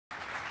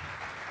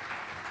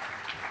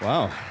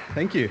Wow,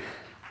 thank you.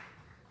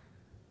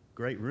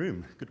 Great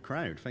room, good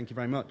crowd. Thank you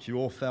very much. You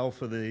all fell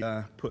for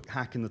the put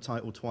hack in the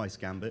title twice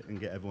gambit and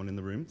get everyone in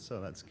the room,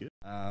 so that's good.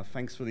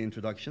 Thanks for the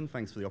introduction.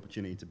 Thanks for the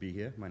opportunity to be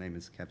here. My name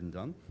is Kevin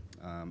Dunn.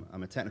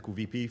 I'm a technical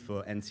VP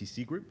for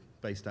NCC Group,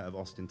 based out of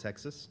Austin,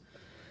 Texas.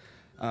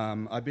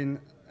 I've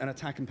been an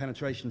attack and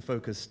penetration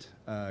focused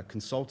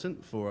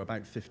consultant for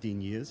about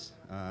 15 years.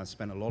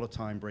 Spent a lot of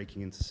time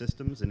breaking into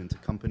systems and into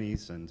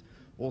companies and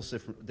all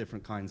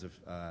different kinds of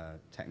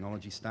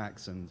technology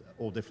stacks and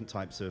all different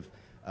types of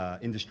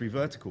industry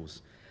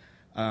verticals.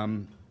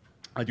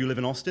 I do live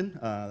in Austin.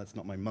 That's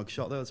not my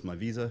mugshot though, it's my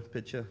visa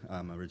picture.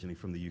 I'm originally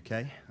from the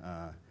UK.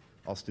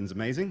 Austin's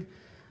amazing.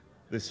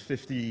 This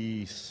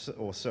 50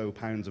 or so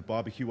pounds of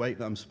barbecue weight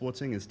that I'm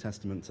sporting is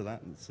testament to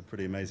that. It's a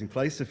pretty amazing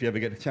place. If you ever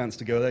get a chance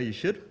to go there, you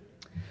should.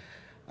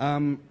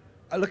 I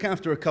look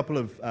after a couple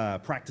of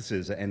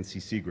practices at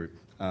NCC Group.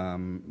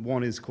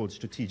 One is called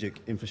Strategic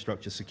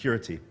Infrastructure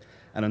Security,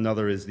 and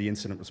another is the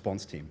Incident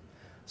Response Team.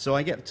 So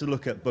I get to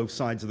look at both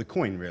sides of the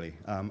coin, really.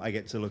 I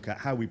get to look at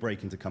how we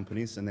break into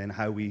companies and then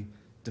how we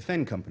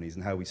defend companies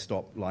and how we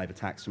stop live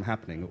attacks from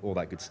happening, all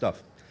that good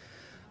stuff.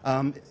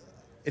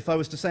 If I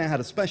was to say I had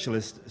a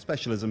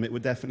specialism, it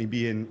would definitely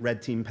be in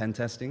red team pen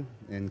testing,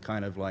 in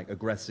kind of like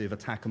aggressive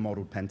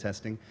attacker-modeled pen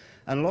testing.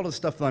 And a lot of the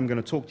stuff that I'm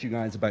going to talk to you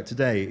guys about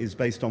today is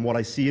based on what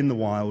I see in the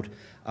wild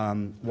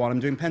while I'm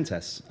doing pen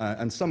tests.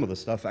 And some of the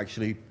stuff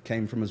actually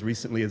came from as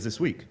recently as this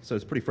week, so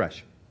it's pretty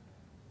fresh.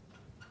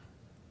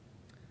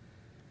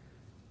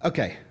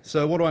 Okay,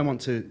 so what do I want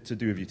to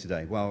do with you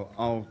today? Well,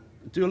 I'll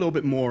do a little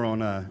bit more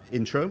on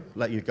intro,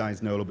 let you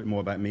guys know a little bit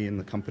more about me and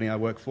the company I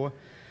work for.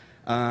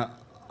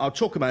 I'll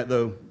talk about,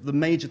 though, the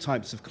major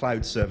types of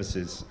cloud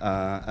services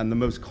and the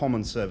most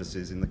common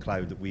services in the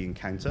cloud that we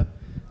encounter.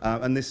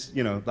 And this,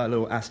 you know, that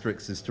little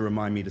asterisk is to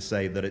remind me to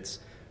say that it's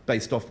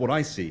based off what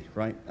I see,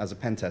 right, as a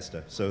pen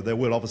tester. So there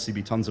will obviously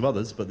be tons of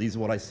others, but these are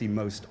what I see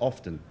most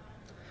often.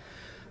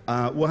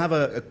 We'll have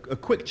a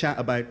quick chat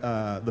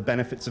about the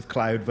benefits of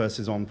cloud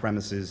versus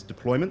on-premises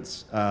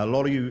deployments. A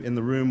lot of you in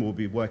the room will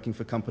be working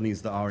for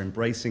companies that are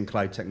embracing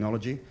cloud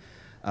technology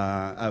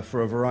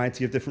for a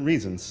variety of different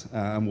reasons.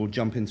 And we'll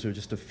jump into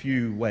just a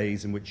few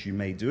ways in which you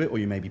may do it or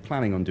you may be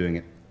planning on doing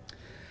it.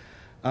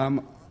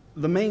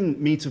 The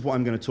main meat of what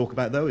I'm going to talk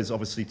about, though, is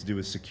obviously to do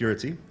with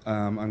security.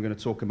 I'm going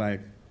to talk about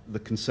the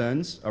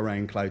concerns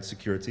around cloud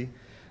security.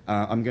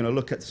 I'm going to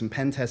look at some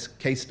pen test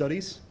case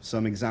studies,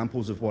 some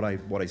examples of what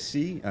I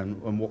see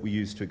and what we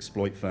use to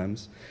exploit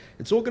firms.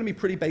 It's all going to be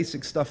pretty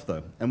basic stuff,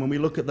 though. And when we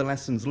look at the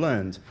lessons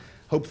learned,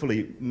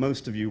 hopefully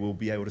most of you will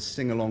be able to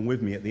sing along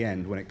with me at the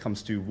end when it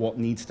comes to what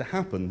needs to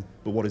happen,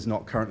 but what is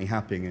not currently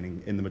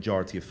happening in the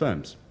majority of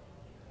firms.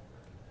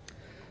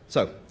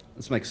 So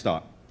let's make a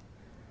start.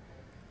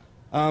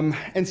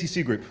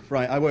 NCC Group,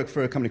 right, I work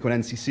for a company called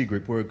NCC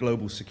Group. We're a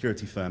global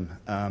security firm.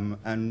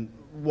 And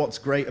what's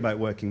great about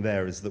working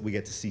there is that we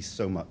get to see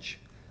so much.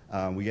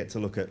 We get to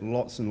look at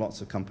lots and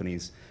lots of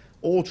companies,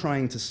 all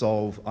trying to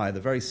solve either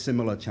very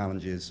similar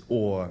challenges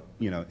or,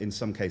 you know, in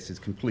some cases,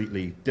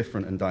 completely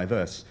different and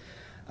diverse.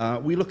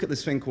 We look at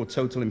this thing called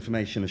total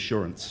information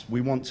assurance. We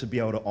want to be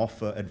able to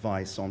offer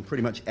advice on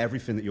pretty much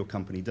everything that your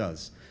company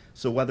does.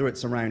 So whether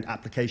it's around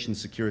application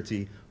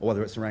security or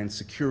whether it's around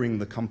securing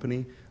the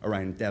company,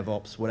 around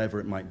DevOps, whatever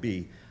it might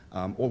be,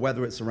 or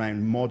whether it's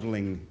around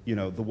modeling, you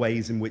know, the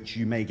ways in which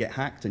you may get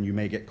hacked and you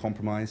may get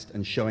compromised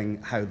and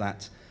showing how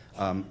that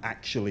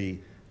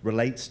actually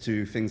relates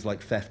to things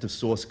like theft of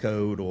source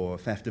code or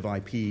theft of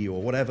IP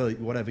or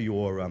whatever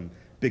your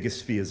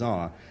biggest fears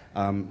are.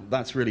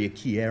 That's really a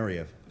key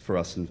area for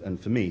us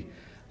and for me.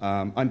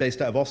 I'm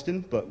based out of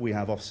Austin, but we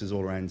have offices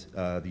all around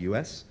the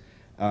US.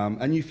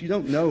 And if you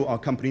don't know our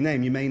company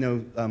name, you may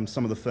know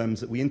some of the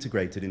firms that we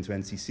integrated into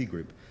NCC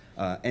Group.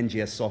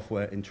 NGS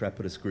Software,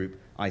 Intrepidus Group,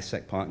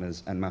 iSEC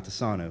Partners, and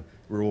Matasano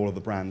were all of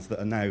the brands that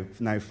are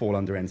now fall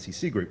under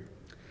NCC Group.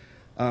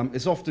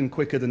 It's often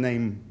quicker to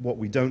name what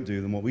we don't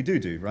do than what we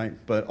do, right?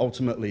 But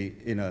ultimately,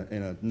 in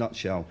a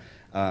nutshell,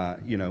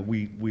 you know,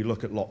 we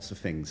look at lots of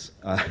things.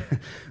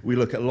 We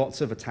look at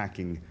lots of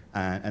attacking,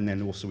 and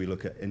then also we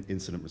look at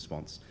incident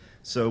response.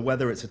 So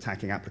whether it's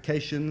attacking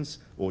applications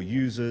or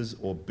users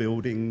or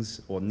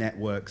buildings or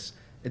networks,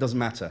 it doesn't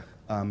matter,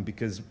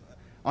 because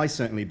I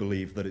certainly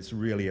believe that it's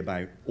really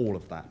about all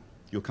of that.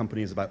 Your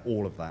company is about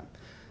all of that.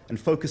 And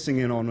focusing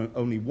in on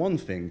only one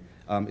thing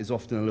is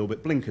often a little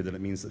bit blinkered, and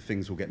it means that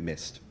things will get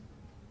missed.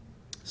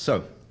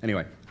 So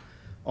anyway,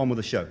 on with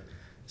the show.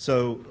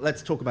 So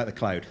let's talk about the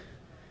cloud.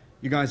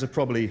 You guys have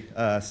probably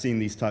seen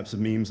these types of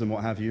memes and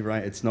what have you,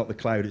 right? It's not the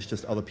cloud, it's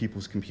just other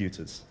people's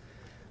computers.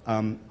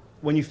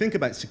 When you think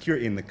about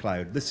security in the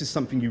cloud, this is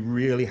something you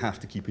really have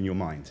to keep in your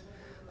mind.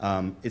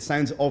 It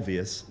sounds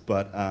obvious,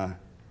 but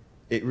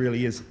it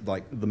really is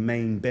like the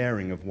main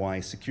bearing of why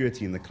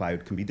security in the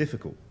cloud can be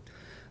difficult.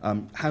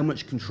 How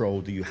much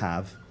control do you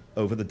have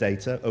over the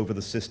data, over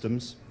the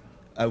systems,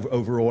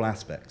 over all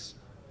aspects?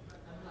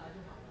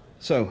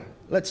 So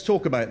let's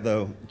talk about,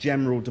 though,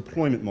 general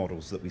deployment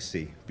models that we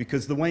see,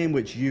 because the way in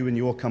which you and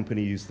your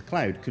company use the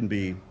cloud can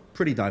be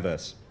pretty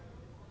diverse.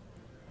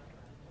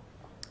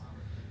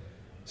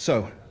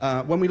 So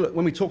when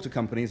we talk to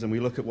companies and we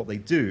look at what they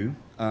do,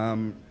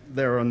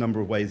 there are a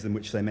number of ways in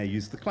which they may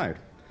use the cloud.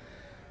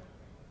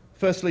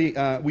 Firstly,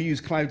 we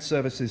use cloud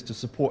services to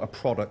support a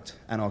product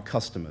and our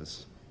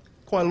customers.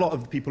 Quite a lot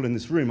of the people in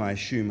this room, I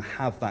assume,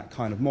 have that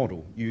kind of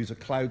model. You use a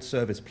cloud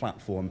service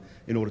platform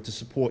in order to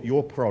support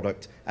your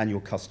product and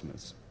your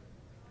customers.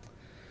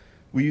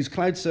 We use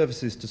cloud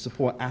services to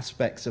support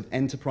aspects of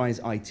enterprise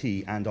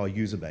IT and our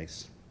user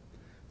base.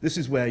 This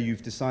is where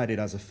you've decided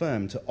as a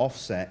firm to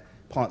offset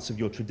parts of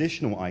your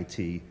traditional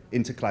IT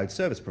into cloud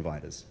service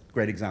providers.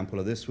 Great example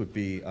of this would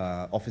be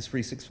Office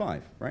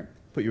 365, right?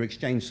 Put your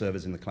Exchange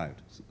servers in the cloud,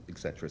 et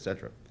cetera, et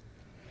cetera.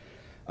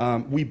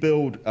 We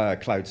build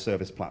cloud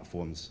service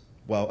platforms.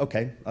 Well,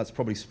 okay, that's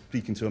probably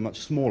speaking to a much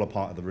smaller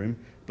part of the room,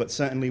 but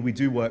certainly we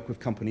do work with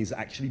companies that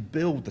actually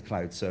build the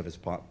cloud service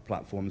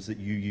platforms that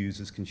you use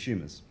as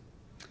consumers.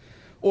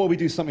 Or we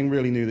do something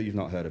really new that you've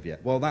not heard of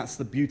yet. Well, that's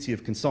the beauty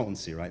of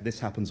consultancy, right? This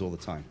happens all the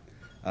time.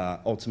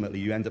 Ultimately,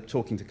 you end up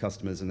talking to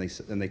customers and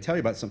they tell you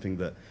about something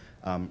that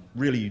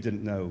really you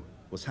didn't know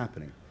was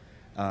happening.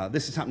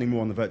 This is happening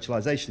more on the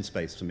virtualization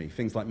space for me.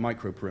 Things like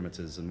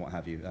microperimeters and what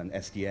have you, and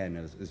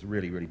SDN is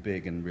really, really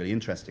big and really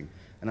interesting.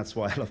 And that's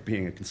why I love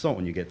being a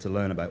consultant. You get to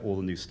learn about all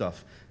the new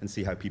stuff and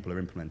see how people are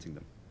implementing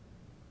them.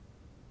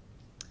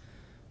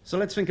 So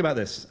let's think about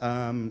this.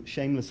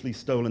 Shamelessly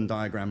stolen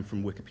diagram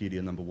from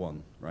Wikipedia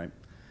 #1, right?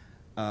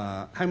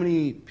 How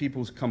many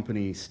people's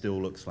company still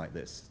looks like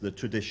this, the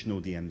traditional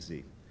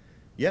DMZ?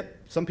 Yep,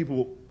 some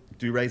people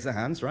do raise their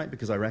hands, right?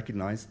 Because I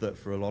recognize that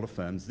for a lot of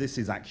firms, this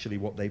is actually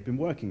what they've been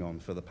working on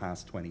for the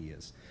past 20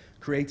 years.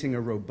 Creating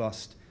a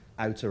robust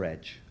outer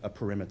edge, a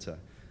perimeter,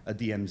 a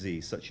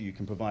DMZ, such that you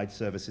can provide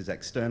services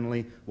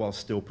externally while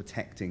still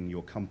protecting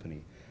your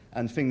company.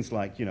 And things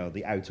like, you know,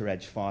 the outer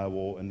edge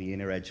firewall and the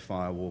inner edge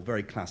firewall,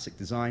 very classic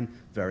design,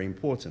 very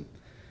important.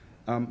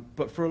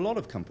 But for a lot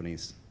of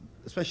companies,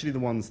 especially the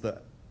ones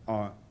that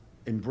are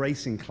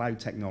embracing cloud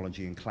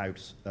technology and cloud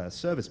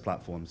service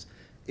platforms,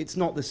 it's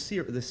not this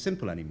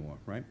simple anymore,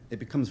 right? It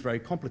becomes very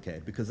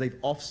complicated because they've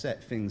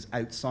offset things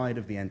outside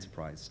of the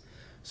enterprise.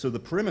 So the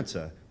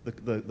perimeter,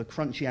 the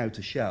crunchy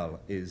outer shell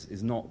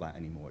is not that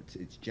anymore.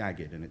 It's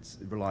jagged and it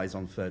relies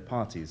on third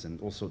parties and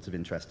all sorts of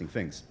interesting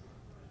things.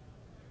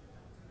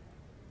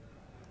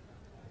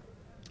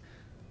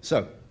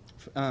 So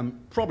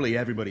probably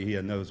everybody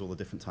here knows all the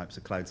different types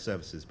of cloud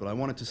services, but I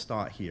wanted to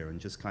start here and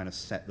just kind of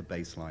set the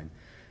baseline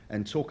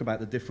and talk about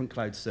the different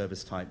cloud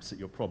service types that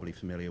you're probably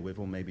familiar with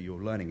or maybe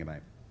you're learning about.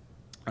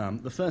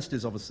 The first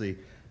is obviously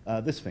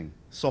this thing,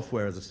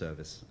 software as a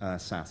service,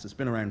 SaaS. It's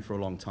been around for a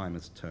long time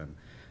as a term.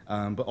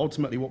 But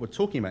ultimately what we're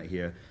talking about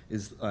here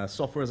is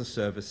software as a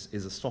service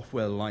is a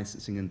software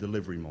licensing and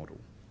delivery model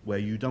where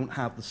you don't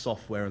have the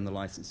software and the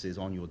licenses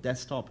on your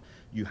desktop,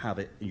 you have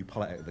it, you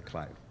pull it out of the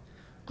cloud.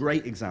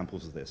 Great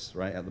examples of this,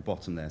 right, at the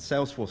bottom there.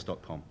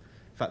 Salesforce.com.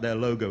 In fact, their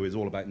logo is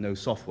all about no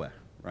software,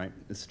 right?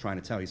 It's trying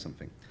to tell you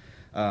something.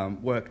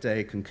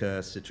 Workday,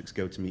 Concur, Citrix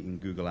GoToMeeting,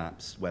 Google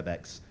Apps,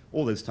 WebEx,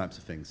 all those types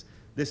of things.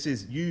 This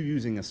is you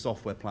using a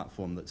software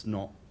platform that's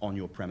not on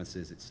your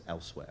premises, it's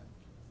elsewhere.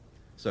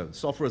 So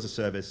software as a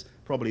service,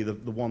 probably the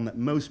one that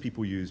most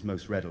people use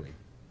most readily.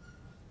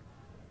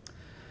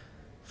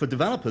 For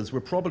developers,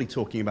 we're probably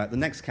talking about the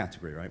next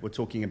category, right? We're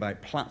talking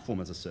about platform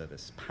as a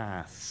service,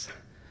 PaaS.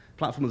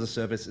 Platform as a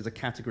service is a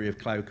category of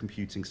cloud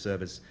computing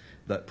service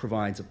that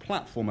provides a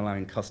platform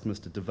allowing customers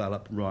to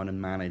develop, run,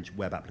 and manage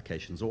web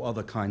applications or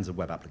other kinds of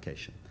web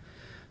application.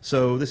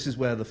 So this is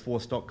where the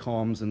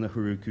Force.coms and the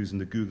Herokus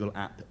and the Google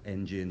App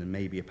Engine and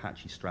maybe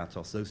Apache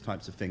Stratos, those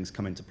types of things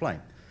come into play.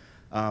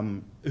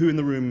 Who in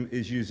the room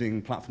is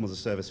using platform as a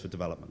service for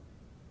development?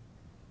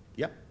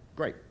 Yep,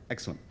 great,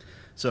 excellent.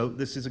 So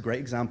this is a great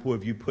example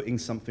of you putting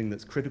something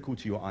that's critical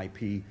to your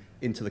IP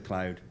into the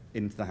cloud,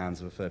 into the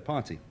hands of a third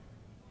party.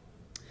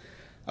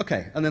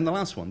 Okay, and then the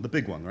last one, the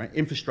big one, right?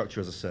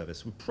 Infrastructure as a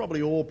service. We're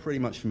probably all pretty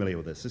much familiar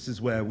with this. This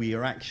is where we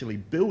are actually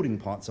building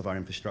parts of our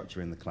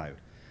infrastructure in the cloud.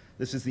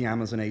 This is the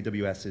Amazon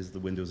AWSs, the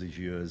Windows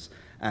Azures,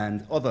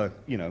 and other,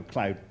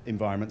 cloud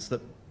environments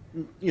that,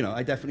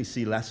 I definitely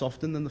see less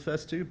often than the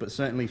first two, but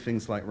certainly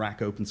things like Rack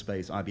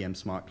OpenSpace, IBM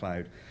Smart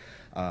Cloud,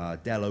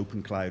 Dell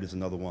Open Cloud is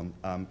another one.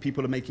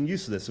 People are making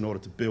use of this in order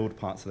to build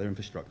parts of their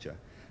infrastructure.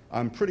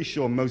 I'm pretty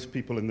sure most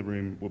people in the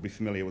room will be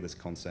familiar with this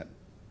concept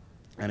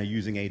and are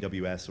using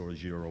AWS or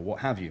Azure or what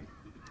have you.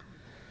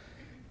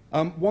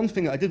 One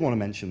thing that I did want to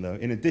mention, though,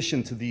 in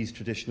addition to these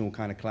traditional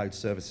kind of cloud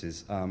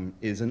services,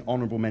 is an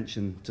honorable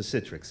mention to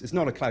Citrix. It's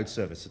not a cloud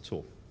service at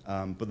all,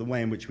 but the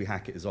way in which we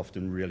hack it is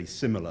often really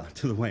similar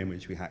to the way in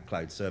which we hack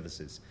cloud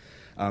services.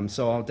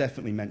 So I'll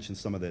definitely mention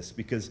some of this,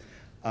 because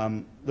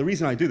the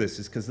reason I do this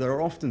is because there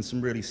are often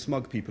some really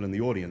smug people in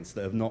the audience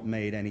that have not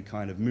made any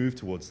kind of move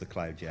towards the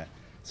cloud yet.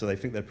 So they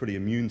think they're pretty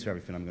immune to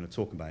everything I'm going to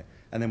talk about.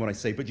 And then when I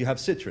say, but you have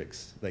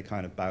Citrix, they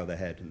kind of bow their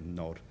head and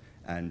nod.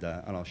 And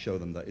I'll show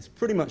them that it's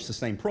pretty much the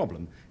same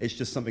problem. It's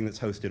just something that's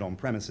hosted on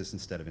premises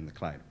instead of in the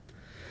cloud.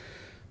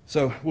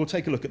 So we'll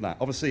take a look at that.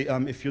 Obviously,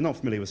 if you're not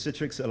familiar with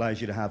Citrix, it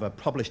allows you to have a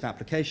published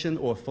application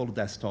or a full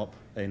desktop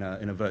in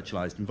a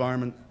virtualized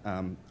environment.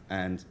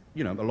 And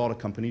a lot of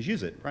companies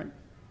use it, right?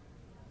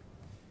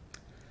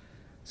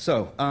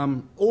 So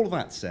all of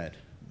that said,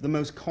 the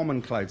most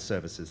common cloud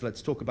services,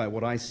 let's talk about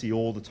what I see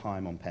all the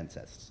time on pen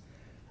tests.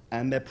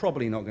 And they're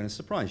probably not going to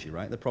surprise you,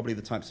 right? They're probably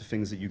the types of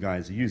things that you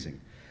guys are using.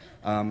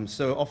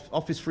 So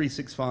Office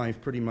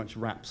 365 pretty much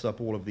wraps up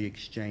all of the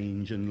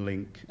Exchange and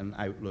Lync and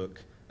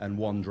Outlook and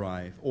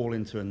OneDrive all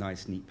into a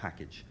nice, neat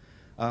package.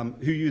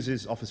 Who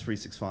uses Office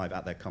 365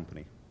 at their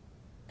company?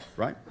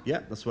 Right?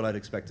 Yeah, that's what I'd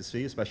expect to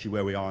see, especially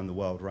where we are in the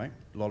world, right?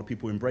 A lot of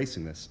people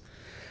embracing this.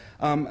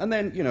 And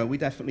then, we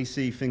definitely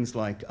see things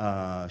like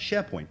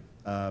SharePoint.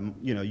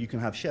 You can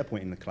have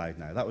SharePoint in the cloud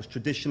now. That was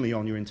traditionally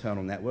on your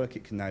internal network.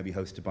 It can now be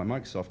hosted by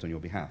Microsoft on your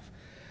behalf.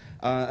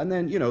 And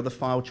then, the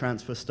file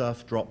transfer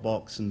stuff,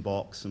 Dropbox and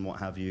Box and what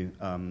have you,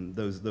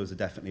 those are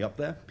definitely up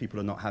there. People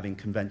are not having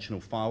conventional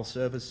file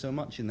servers so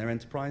much in their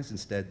enterprise.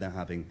 Instead, they're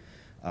having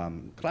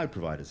cloud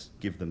providers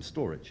give them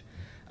storage.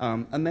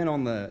 And then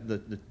on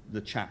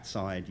the chat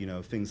side,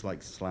 things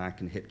like Slack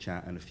and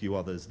HipChat and a few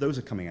others, those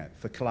are coming out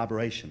for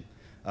collaboration.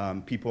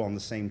 People on the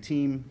same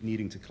team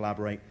needing to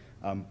collaborate.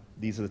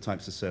 These are the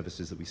types of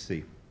services that we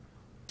see.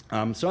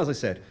 So as I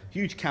said,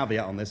 huge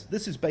caveat on this.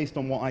 This is based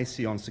on what I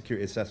see on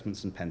security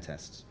assessments and pen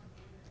tests.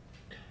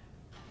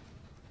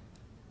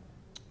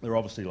 There are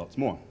obviously lots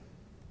more.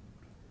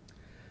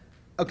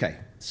 Okay,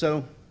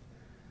 so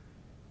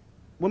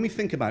when we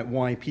think about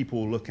why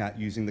people look at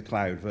using the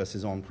cloud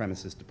versus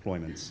on-premises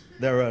deployments,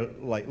 there are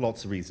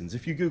lots of reasons.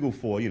 If you Google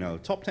for,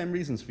 top 10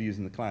 reasons for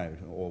using the cloud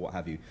or what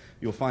have you,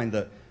 you'll find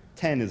that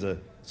 10 is a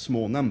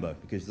small number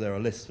because there are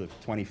lists of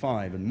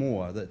 25 and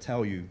more that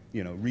tell you,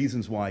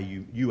 reasons why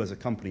you as a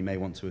company may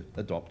want to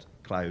adopt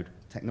cloud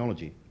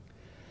technology.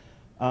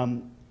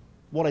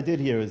 What I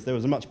did here is there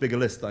was a much bigger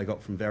list that I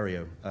got from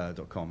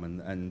Verio.com,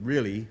 and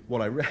really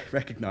what I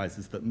recognized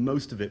is that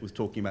most of it was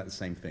talking about the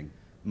same thing,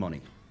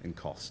 money and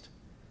cost.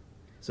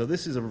 So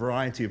this is a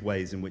variety of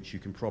ways in which you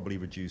can probably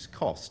reduce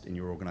cost in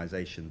your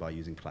organization by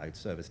using cloud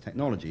service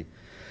technology.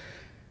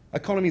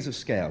 Economies of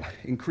scale,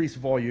 increased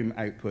volume,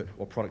 output,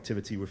 or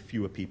productivity with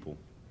fewer people.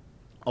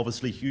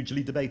 Obviously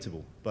hugely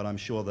debatable, but I'm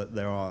sure that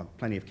there are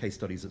plenty of case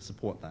studies that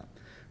support that.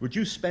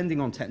 Reduce spending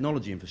on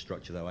technology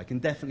infrastructure, though. I can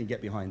definitely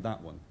get behind that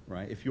one,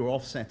 right? If you're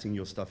offsetting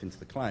your stuff into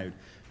the cloud,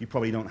 you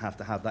probably don't have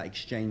to have that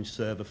Exchange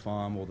server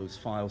farm or those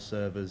file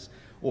servers,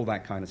 all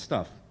that kind of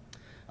stuff.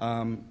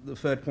 The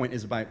third point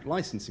is about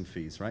licensing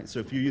fees, right? So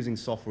if you're using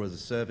software as a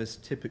service,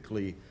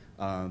 typically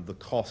the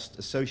cost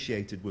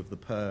associated with the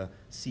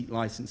per-seat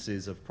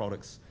licenses of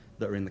products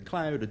that are in the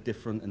cloud are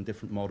different and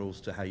different models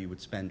to how you would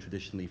spend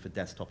traditionally for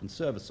desktop and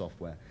server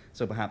software.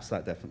 So perhaps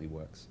that definitely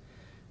works.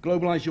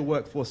 Globalize your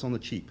workforce on the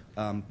cheap.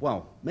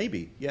 Well,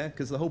 maybe, yeah,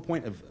 because the whole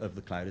point of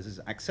the cloud is it's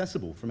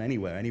accessible from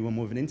anywhere, anyone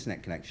with an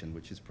internet connection,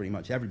 which is pretty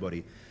much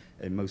everybody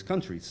in most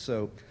countries.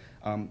 So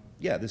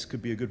yeah, this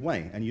could be a good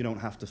way, and you don't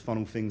have to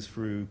funnel things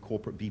through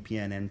corporate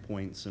VPN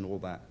endpoints and all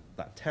that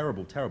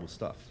terrible, terrible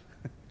stuff.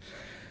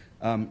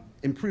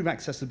 Improve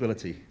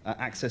accessibility,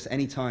 access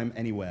anytime,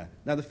 anywhere.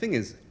 Now the thing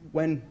is,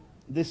 when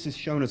this is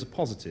shown as a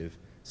positive,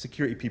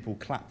 security people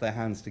clap their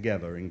hands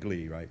together in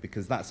glee, right?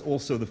 Because that's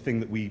also the thing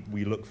that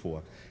we look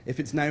for. If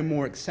it's now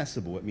more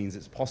accessible, it means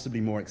it's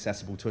possibly more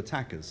accessible to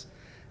attackers.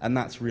 And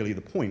that's really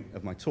the point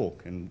of my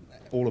talk and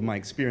all of my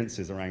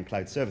experiences around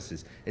cloud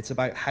services. It's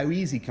about how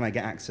easy can I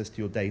get access to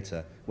your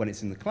data when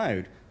it's in the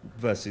cloud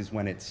versus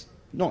when it's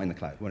not in the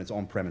cloud, when it's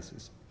on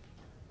premises.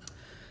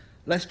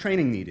 Less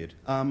training needed.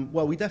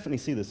 Well, we definitely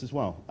see this as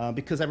well.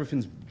 Because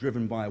everything's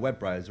driven by a web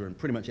browser and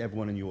pretty much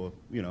everyone in your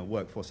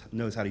workforce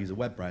knows how to use a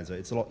web browser,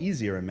 it's a lot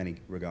easier in many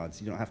regards.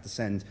 You don't have to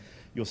send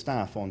your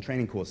staff on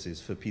training courses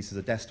for pieces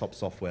of desktop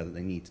software that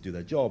they need to do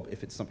their job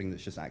if it's something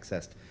that's just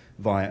accessed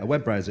via a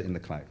web browser in the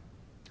cloud.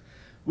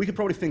 We could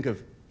probably think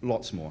of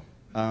lots more.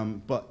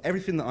 But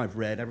everything that I've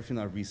read, everything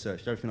that I've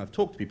researched, everything I've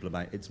talked to people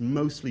about, it's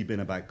mostly been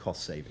about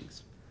cost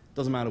savings.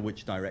 Doesn't matter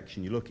which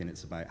direction you look in,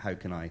 it's about how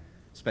can I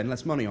spend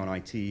less money on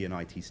IT and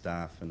IT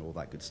staff and all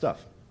that good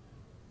stuff.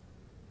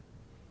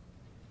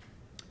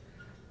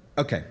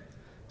 Okay,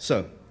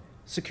 so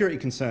security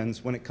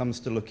concerns when it comes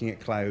to looking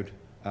at cloud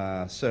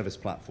service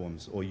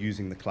platforms or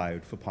using the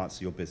cloud for parts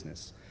of your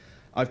business.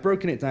 I've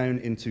broken it down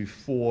into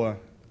four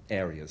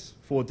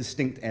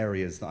distinct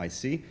areas that I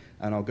see,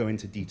 and I'll go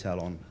into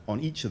detail on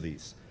each of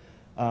these.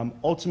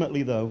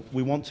 Ultimately, though,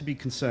 we want to be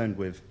concerned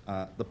with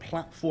the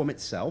platform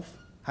itself.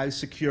 How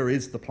secure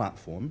is the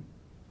platform?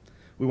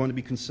 We want to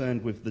be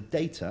concerned with the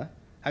data.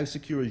 How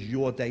secure is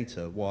your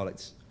data while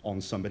it's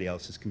on somebody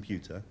else's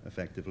computer,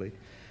 effectively?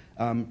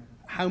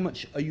 How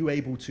much are you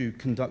able to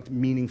conduct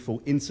meaningful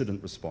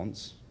incident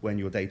response when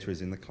your data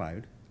is in the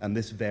cloud? And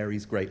this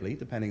varies greatly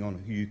depending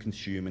on who you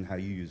consume and how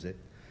you use it.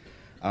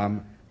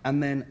 And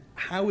then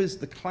how is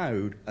the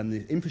cloud and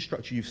the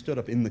infrastructure you've stood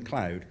up in the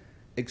cloud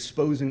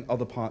exposing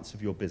other parts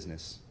of your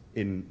business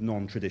in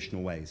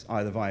non-traditional ways,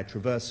 either via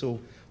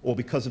traversal or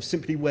because of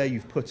simply where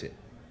you've put it?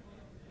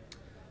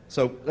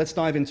 So let's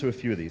dive into a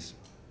few of these.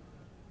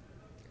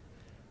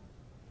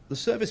 The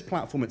service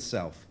platform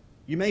itself,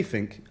 you may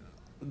think,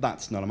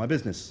 that's none of my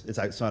business. It's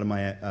outside of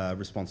my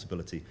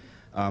responsibility.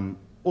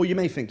 Or you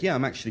may think, yeah,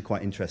 I'm actually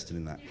quite interested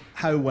in that.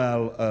 How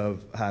well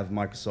have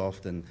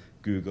Microsoft and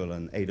Google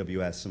and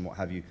AWS and what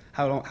have you,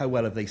 how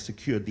well have they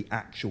secured the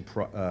actual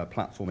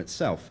platform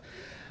itself?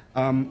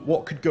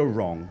 What could go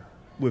wrong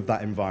with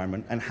that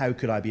environment, and how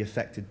could I be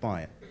affected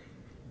by it?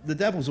 The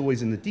devil's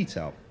always in the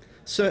detail.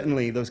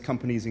 Certainly, those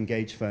companies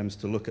engage firms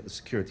to look at the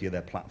security of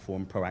their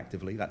platform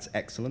proactively. That's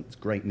excellent. It's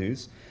great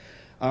news.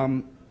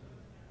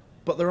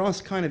 But there are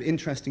kind of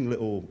interesting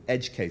little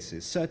edge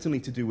cases, certainly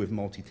to do with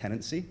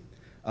multi-tenancy.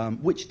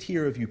 Which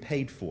tier have you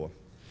paid for?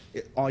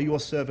 Are your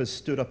servers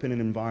stood up in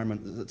an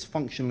environment that's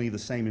functionally the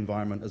same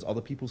environment as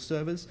other people's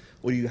servers?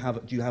 Or do you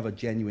have a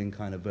genuine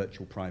kind of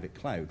virtual private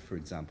cloud, for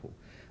example?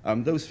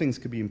 Those things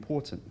could be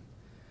important.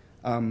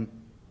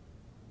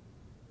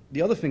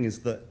 The other thing is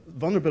that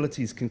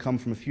vulnerabilities can come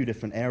from a few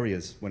different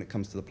areas when it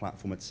comes to the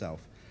platform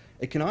itself.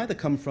 It can either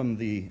come from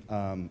the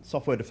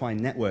software-defined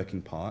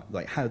networking part,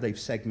 like how they've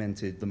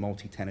segmented the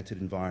multi-tenanted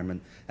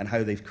environment and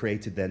how they've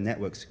created their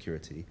network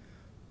security.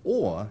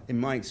 Or, in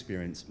my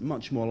experience,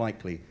 much more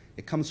likely,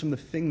 it comes from the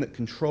thing that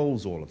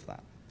controls all of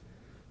that.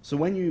 So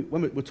when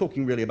we're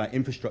talking really about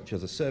infrastructure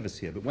as a service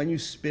here, but when you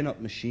spin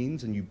up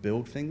machines and you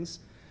build things,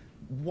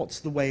 what's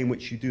the way in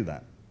which you do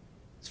that?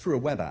 It's through a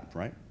web app,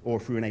 right? Or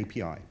through an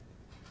API.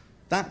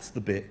 That's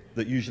the bit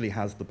that usually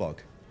has the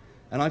bug.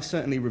 And I've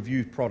certainly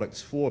reviewed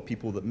products for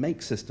people that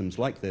make systems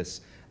like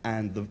this,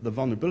 and the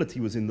vulnerability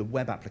was in the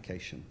web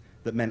application.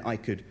 That meant I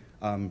could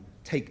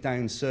take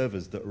down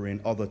servers that were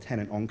in other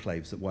tenant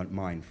enclaves that weren't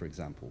mine, for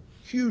example.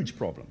 Huge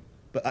problem.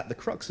 But at the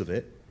crux of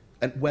it,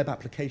 a web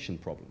application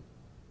problem.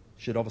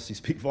 Should obviously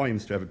speak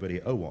volumes to everybody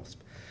at OWASP.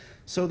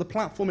 So the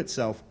platform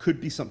itself could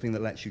be something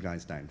that lets you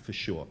guys down, for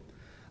sure.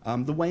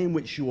 The way in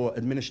which your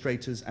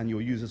administrators and your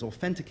users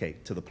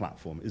authenticate to the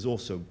platform is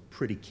also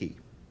pretty key.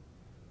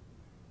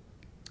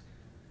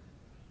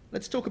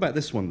 Let's talk about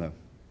this one, though.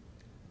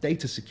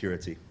 Data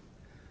security.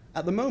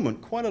 At the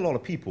moment, quite a lot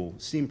of people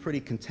seem pretty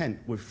content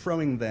with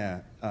throwing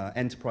their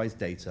enterprise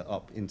data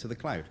up into the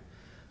cloud.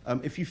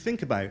 If you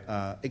think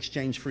about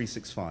Exchange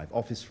 365,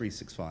 Office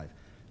 365,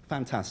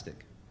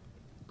 fantastic.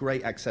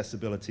 Great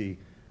accessibility,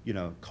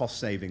 cost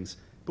savings.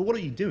 But what are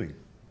you doing?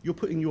 You're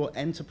putting your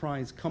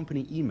enterprise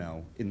company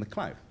email in the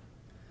cloud.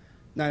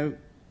 Now,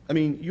 I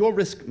mean, your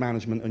risk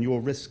management and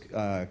your risk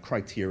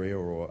criteria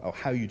or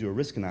how you do a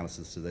risk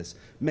analysis of this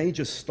may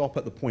just stop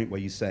at the point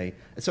where you say,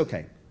 it's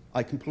okay,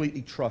 I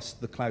completely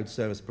trust the cloud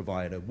service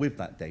provider with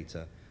that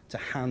data to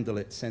handle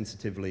it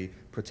sensitively,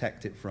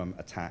 protect it from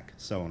attack,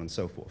 so on and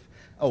so forth.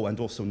 Oh, and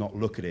also not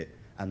look at it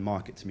and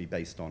market to me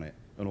based on it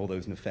and all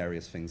those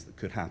nefarious things that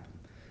could happen.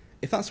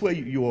 If that's where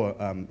your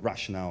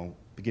rationale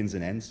begins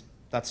and ends,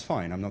 that's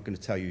fine. I'm not going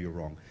to tell you you're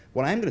wrong.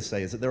 What I am going to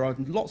say is that there are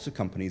lots of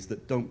companies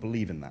that don't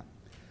believe in that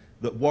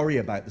worry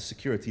about the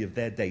security of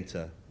their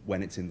data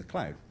when it's in the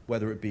cloud,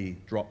 whether it be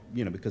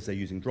because they're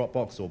using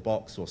Dropbox or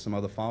Box or some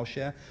other file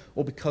share,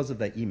 or because of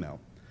their email.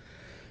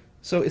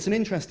 So it's an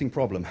interesting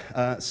problem.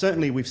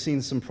 Certainly, we've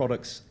seen some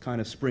products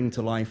kind of spring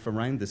to life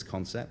around this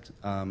concept.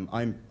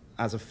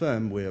 As a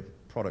firm, we're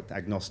product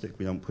agnostic.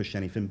 We don't push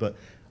anything. But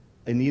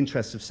in the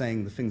interest of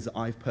saying the things that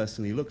I've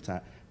personally looked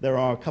at, there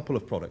are a couple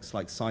of products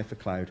like Cipher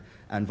Cloud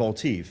and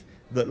Vaultive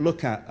that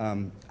look at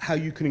how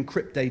you can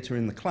encrypt data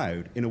in the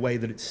cloud in a way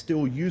that it's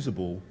still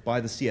usable by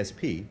the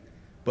CSP,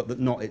 but that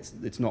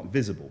it's not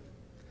visible.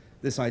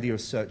 This idea of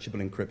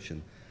searchable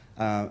encryption.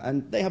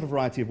 And they have a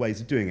variety of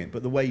ways of doing it,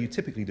 but the way you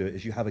typically do it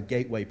is you have a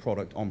gateway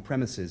product on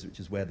premises, which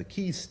is where the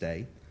keys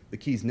stay. The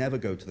keys never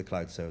go to the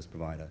cloud service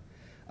provider,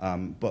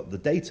 but the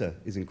data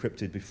is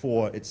encrypted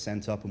before it's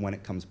sent up and when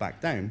it comes back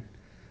down,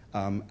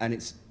 and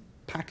it's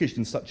packaged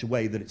in such a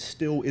way that it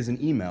still is an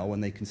email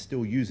and they can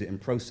still use it and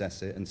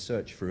process it and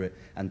search through it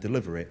and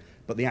deliver it,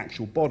 but the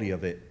actual body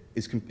of it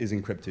is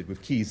encrypted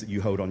with keys that you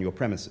hold on your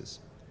premises.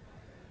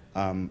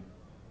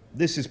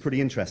 This is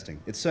pretty interesting.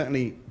 It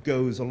certainly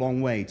goes a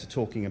long way to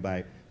talking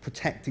about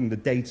protecting the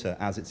data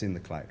as it's in the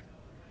cloud.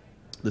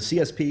 The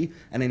CSP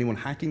and anyone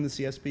hacking the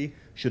CSP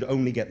should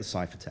only get the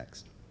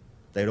ciphertext.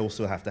 They'd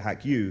also have to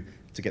hack you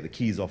to get the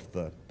keys off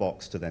the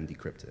box to then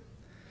decrypt it.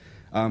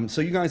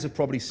 So you guys have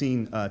probably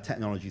seen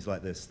technologies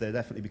like this. They're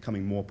definitely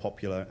becoming more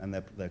popular and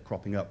they're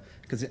cropping up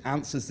because it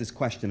answers this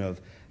question of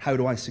how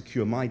do I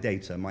secure my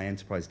data, my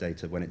enterprise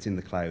data, when it's in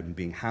the cloud and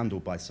being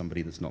handled by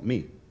somebody that's not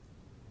me.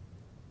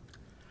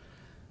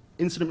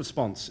 Incident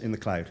response in the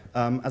cloud.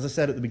 As I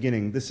said at the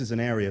beginning, this is an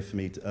area for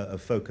me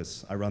of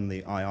focus. I run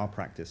the IR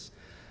practice.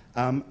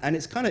 And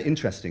it's kind of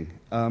interesting.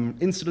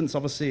 Incidents,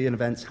 obviously, and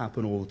events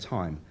happen all the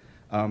time.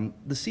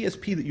 The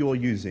CSP that you're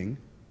using,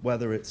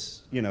 whether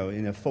it's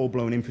in a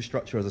full-blown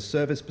infrastructure as a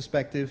service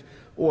perspective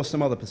or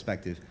some other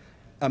perspective,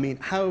 I mean,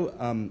 how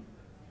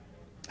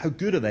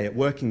good are they at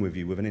working with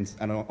you with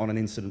on an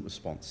incident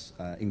response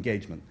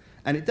engagement?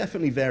 And it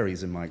definitely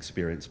varies in my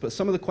experience, but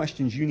some of the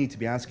questions you need to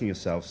be asking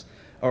yourselves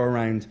are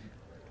around,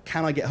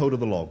 can I get hold of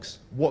the logs?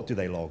 What do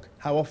they log?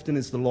 How often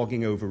is the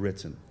logging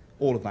overwritten?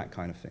 All of that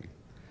kind of thing.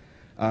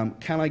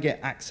 Can I get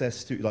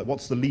access to, like,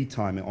 what's the lead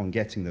time on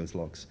getting those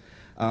logs?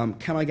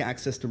 Can I get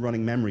access to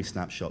running memory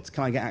snapshots?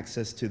 Can I get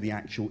access to the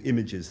actual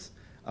images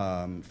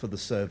for the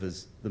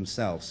servers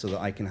themselves so that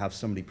I can have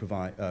somebody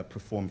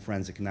perform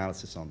forensic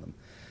analysis on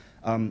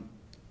them?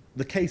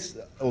 The case,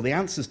 or the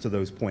answers to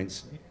those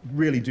points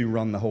really do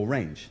run the whole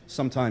range.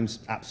 Sometimes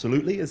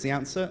absolutely is the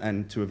answer,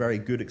 and to a very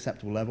good,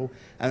 acceptable level,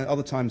 and at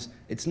other times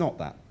it's not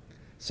that.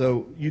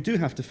 So you do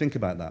have to think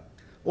about that.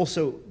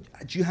 Also,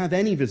 do you have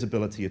any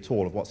visibility at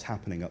all of what's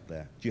happening up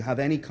there? Do you have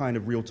any kind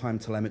of real-time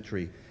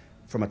telemetry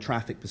from a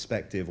traffic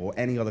perspective or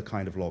any other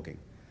kind of logging?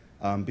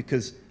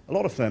 Because a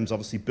lot of firms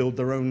obviously build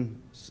their own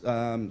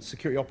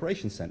security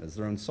operations centers,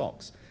 their own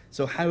SOCs.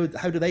 So how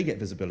do they get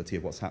visibility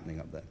of what's happening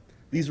up there?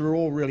 These are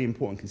all really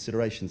important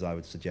considerations, I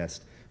would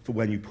suggest, for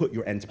when you put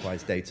your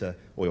enterprise data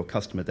or your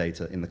customer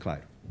data in the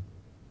cloud.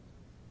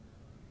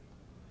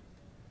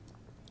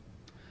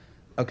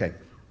 Okay,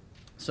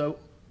 so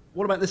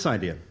what about this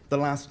idea, the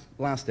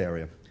last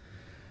area?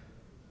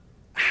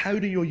 How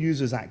do your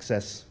users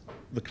access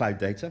the cloud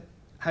data?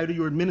 How do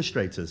your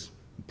administrators,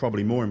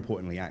 probably more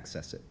importantly,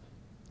 access it?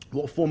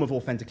 What form of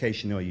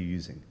authentication are you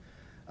using?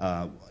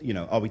 You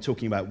know, are we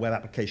talking about web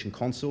application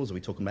consoles? Are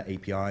we talking about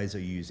APIs? Are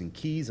you using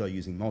keys? Are you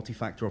using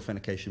multi-factor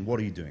authentication? What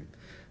are you doing?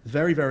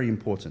 Very, very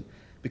important.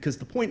 Because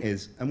the point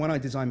is, and when I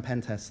design pen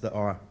tests that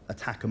are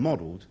attacker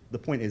modeled, the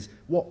point is,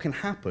 what can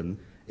happen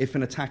if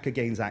an attacker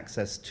gains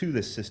access to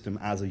this system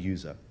as a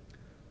user?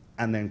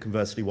 And then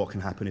conversely, what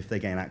can happen if they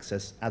gain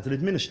access as an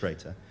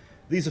administrator?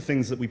 These are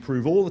things that we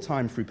prove all the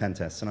time through pen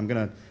tests, and I'm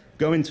going to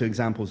go into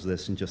examples of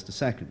this in just a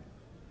second.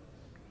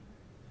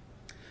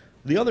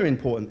 The other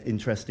important,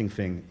 interesting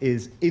thing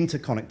is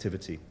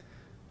interconnectivity.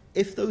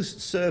 If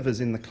those servers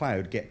in the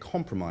cloud get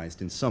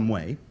compromised in some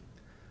way,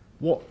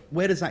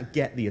 where does that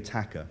get the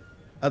attacker?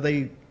 Are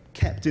they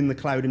kept in the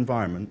cloud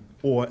environment,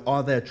 or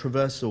are there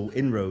traversal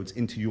inroads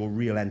into your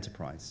real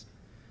enterprise?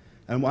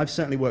 And I've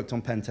certainly worked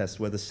on pen tests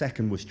where the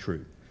second was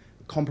true.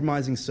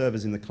 Compromising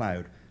servers in the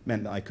cloud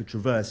meant that I could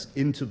traverse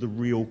into the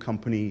real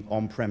company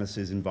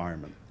on-premises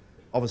environment.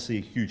 Obviously,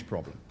 a huge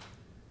problem.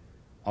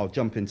 I'll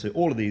jump into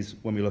all of these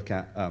when we look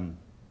at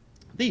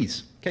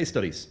these case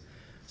studies.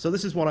 So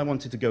this is what I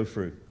wanted to go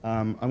through.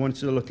 I wanted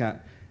to look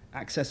at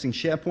accessing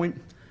SharePoint,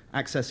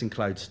 accessing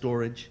cloud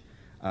storage,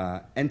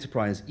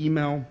 enterprise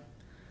email.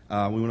 We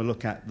want to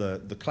look at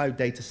the cloud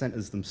data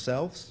centers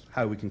themselves,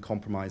 how we can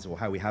compromise or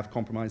how we have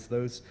compromised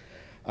those.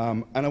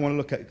 And I want to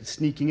look at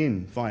sneaking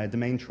in via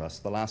domain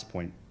trust, the last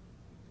point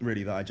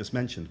really that I just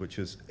mentioned, which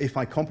is if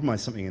I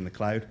compromise something in the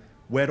cloud,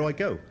 where do I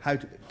go? How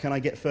can I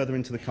get further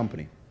into the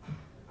company?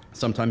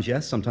 Sometimes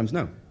yes, sometimes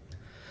no.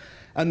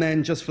 And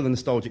then just for the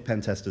nostalgic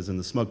pen testers and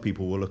the smug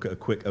people, we'll look at a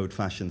quick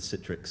old-fashioned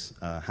Citrix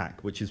hack,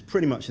 which is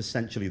pretty much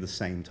essentially the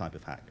same type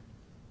of hack.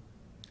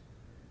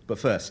 But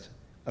first,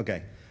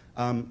 okay,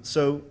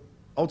 so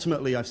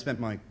ultimately I've spent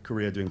my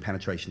career doing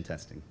penetration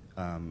testing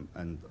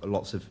and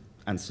lots of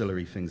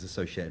ancillary things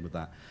associated with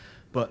that.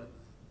 But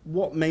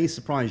what may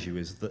surprise you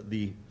is that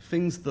the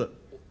things that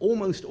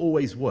almost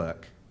always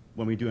work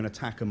when we do an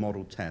attacker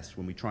model test,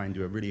 when we try and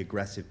do a really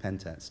aggressive pen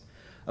test,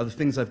 are the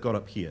things I've got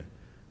up here.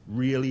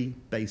 Really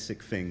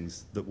basic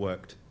things that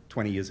worked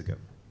 20 years ago.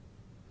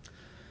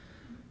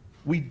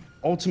 We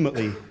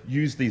ultimately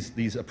use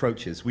these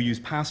approaches. We use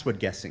password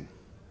guessing,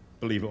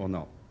 believe it or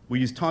not.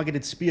 We use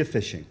targeted spear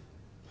phishing.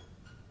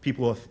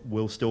 People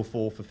will still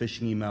fall for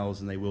phishing emails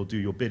and they will do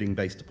your bidding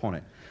based upon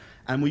it.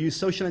 And we use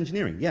social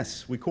engineering.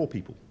 Yes, we call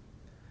people.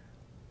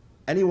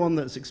 Anyone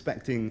that's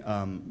expecting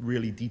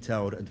really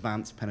detailed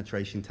advanced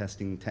penetration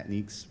testing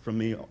techniques from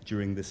me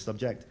during this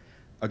subject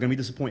are going to be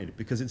disappointed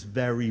because it's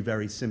very,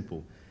 very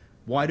simple.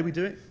 Why do we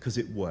do it? Because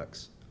it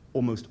works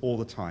almost all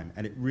the time,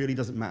 and it really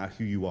doesn't matter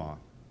who you are.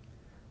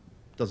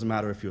 It doesn't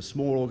matter if you're a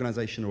small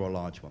organization or a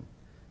large one.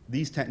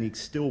 These techniques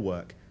still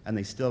work, and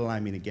they still allow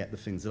me to get the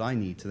things that I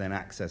need to then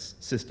access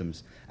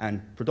systems.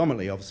 And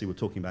predominantly, obviously, we're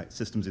talking about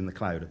systems in the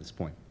cloud at this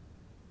point.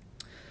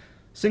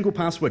 Single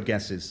password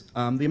guesses.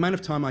 The amount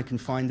of time I can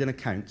find an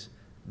account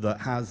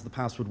that has the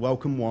password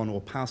welcome1 or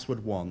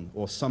password1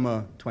 or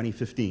summer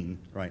 2015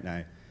 right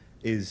now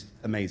is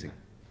amazing.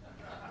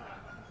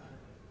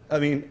 I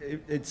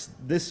mean,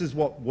 this is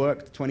what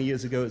worked 20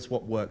 years ago, it's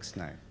what works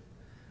now.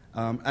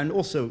 And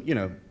also, you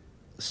know,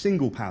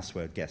 single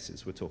password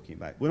guesses we're talking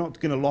about. We're not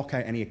going to lock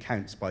out any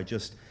accounts by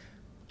just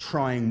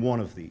trying one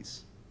of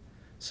these.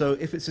 So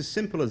if it's as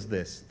simple as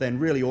this, then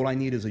really all I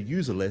need is a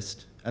user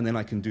list, and then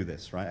I can do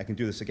this, right? I can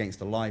do this against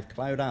a live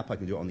cloud app, I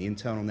can do it on the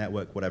internal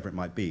network, whatever it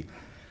might be.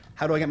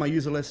 How do I get my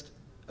user list?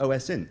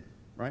 OSINT.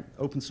 Right?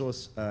 Open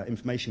source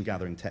information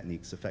gathering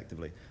techniques,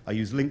 effectively. I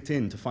use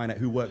LinkedIn to find out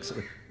who works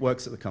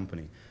at the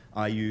company.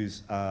 I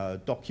use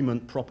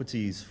document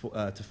properties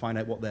to find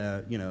out what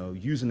their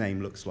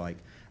username looks like,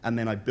 and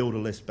then I build a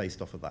list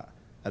based off of that.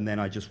 And then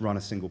I just run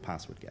a single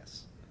password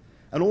guess.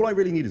 And all I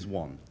really need is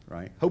one,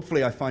 right?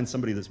 Hopefully I find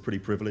somebody that's pretty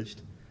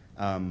privileged,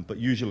 but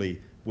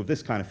usually with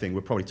this kind of thing,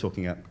 we're probably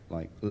talking at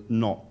like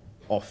not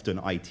often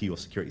IT or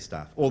security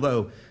staff,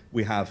 although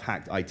we have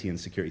hacked IT and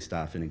security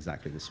staff in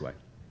exactly this way.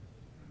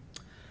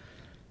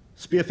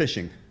 Spear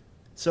phishing.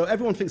 So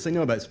everyone thinks they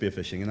know about spear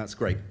phishing, and that's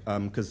great,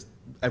 because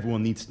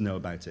everyone needs to know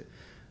about it.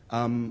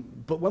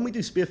 But when we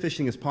do spear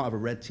phishing as part of a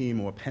red team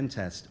or a pen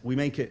test, we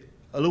make it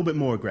a little bit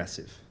more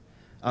aggressive.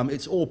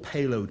 It's all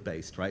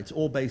payload-based, right? It's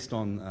all based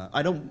on,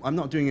 I'm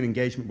not doing an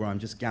engagement where I'm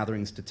just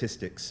gathering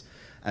statistics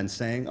and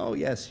saying, oh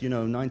yes,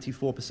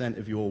 94%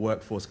 of your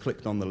workforce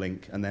clicked on the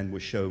link and then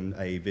was shown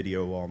a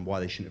video on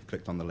why they shouldn't have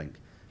clicked on the link.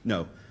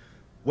 No.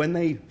 When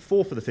they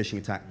fall for the phishing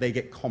attack, they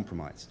get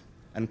compromised.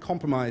 And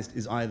compromised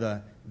is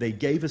either they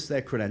gave us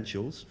their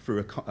credentials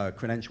through a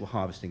credential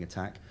harvesting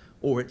attack,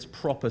 or it's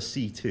proper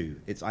C2.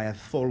 It's I have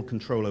full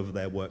control over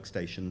their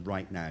workstation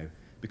right now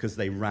because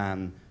they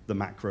ran the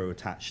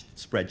macro-attached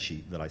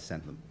spreadsheet that I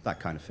sent them,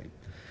 that kind of thing.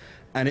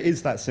 And it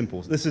is that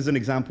simple. This is an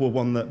example of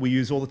one that we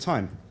use all the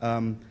time.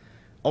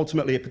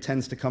 Ultimately, it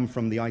pretends to come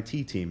from the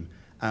IT team.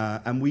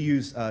 And we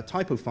use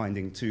typo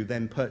finding to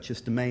then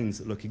purchase domains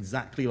that look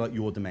exactly like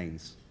your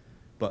domains,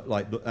 but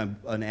like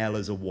an L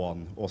is a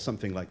 1 or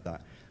something like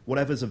that.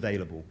 Whatever's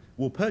available.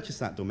 We'll purchase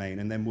that domain,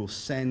 and then we'll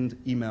send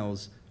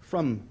emails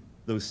from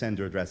those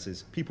sender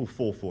addresses. People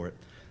fall for it.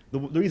 The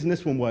reason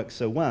this one works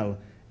so well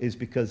is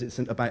because it's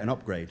about an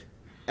upgrade.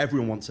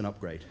 Everyone wants an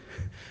upgrade.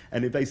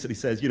 And it basically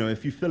says,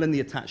 if you fill in the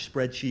attached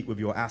spreadsheet with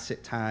your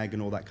asset tag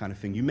and all that kind of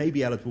thing, you may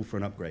be eligible for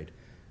an upgrade.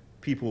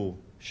 People,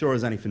 sure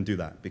as anything, do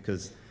that,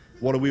 because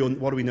what do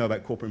we know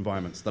about corporate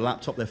environments? The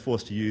laptop they're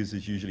forced to use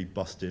is usually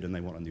busted, and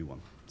they want a new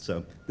one.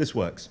 So this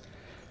works.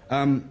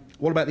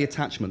 What about the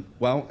attachment?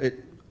 Well,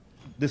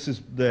 this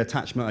is the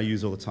attachment I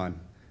use all the time.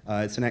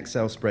 It's an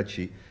Excel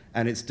spreadsheet,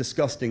 and it's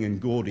disgusting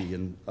and gaudy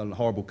and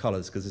horrible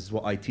colors, because this is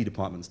what IT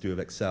departments do with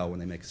Excel when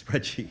they make a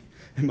spreadsheet,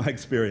 in my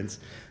experience.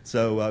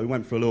 So we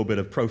went for a little bit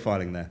of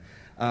profiling there.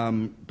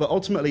 But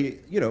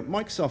ultimately,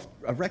 Microsoft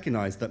have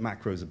recognized that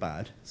macros are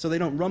bad, so they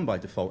don't run by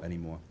default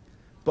anymore.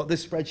 But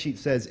this spreadsheet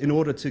says, in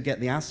order to get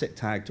the asset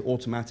tag to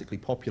automatically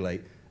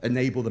populate,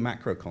 enable the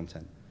macro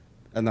content.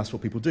 And that's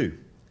what people do.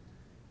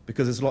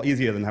 Because it's a lot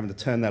easier than having to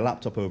turn their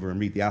laptop over and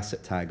read the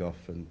asset tag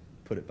off and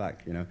put it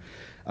back,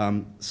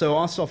 So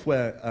our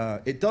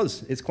software,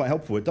 it's quite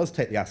helpful. It does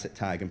take the asset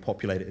tag and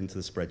populate it into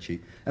the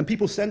spreadsheet. And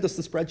people send us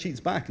the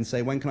spreadsheets back and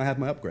say, when can I have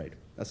my upgrade?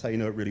 That's how you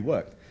know it really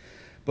worked.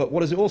 But what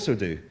does it also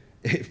do?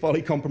 It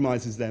fully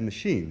compromises their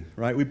machine,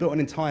 right? We built an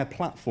entire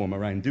platform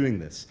around doing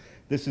this.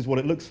 This is what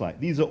it looks like.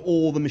 These are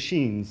all the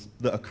machines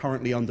that are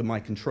currently under my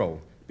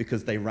control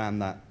because they ran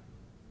that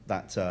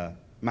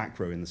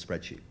macro in the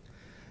spreadsheet.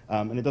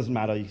 And it doesn't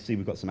matter. You see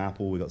we've got some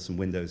Apple, we've got some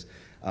Windows.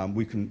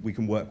 We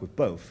can work with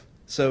both.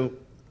 So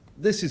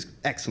this is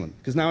excellent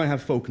because now I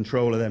have full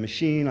control of their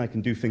machine. I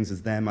can do things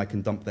as them. I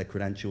can dump their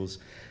credentials.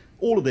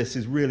 All of this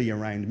is really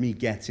around me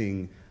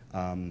getting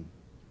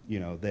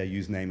their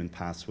username and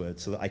password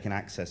so that I can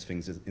access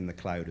things in the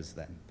cloud as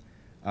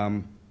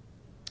them.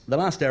 The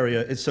last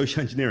area is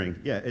social engineering.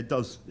 Yeah, it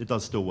does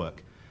still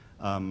work.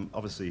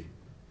 Obviously,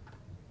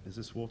 is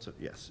this water?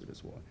 Yes, it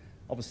is water.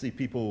 Obviously,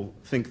 people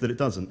think that it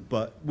doesn't,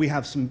 but we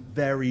have some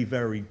very,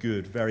 very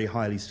good, very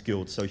highly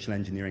skilled social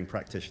engineering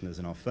practitioners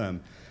in our firm.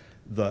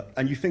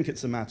 And you think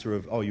it's a matter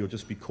of, oh, you'll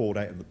just be called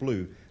out of the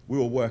blue. We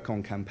will work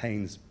on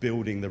campaigns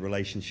building the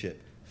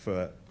relationship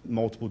for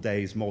multiple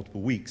days,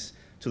 multiple weeks,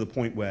 to the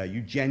point where you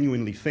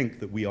genuinely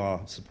think that we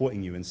are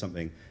supporting you in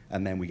something,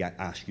 and then we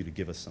ask you to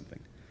give us something.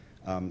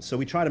 So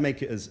we try to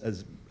make it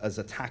as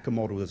attacker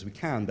model as we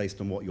can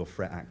based on what your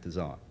threat actors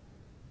are.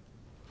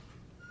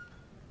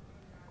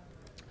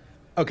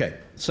 Okay,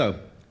 so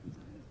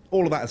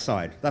all of that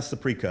aside, that's the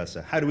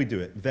precursor. How do we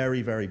do it?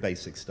 Very, very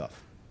basic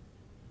stuff.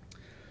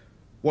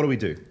 What do we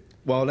do?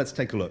 Well, let's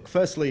take a look.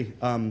 Firstly,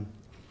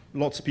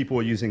 lots of people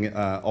are using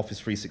Office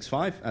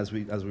 365, as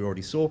we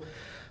already saw.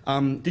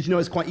 Did you know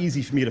it's quite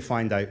easy for me to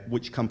find out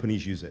which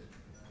companies use it?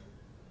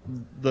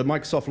 The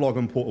Microsoft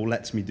Login portal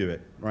lets me do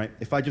it, right?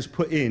 If I just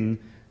put in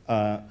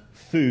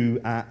foo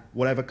at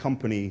whatever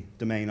company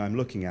domain I'm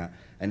looking at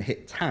and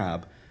hit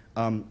tab,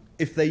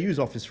 if they use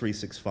Office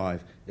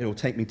 365, it'll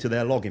take me to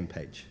their login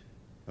page,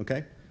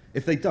 okay?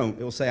 If they don't,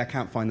 it'll say I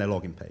can't find their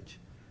login page.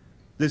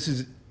 This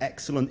is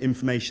excellent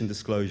information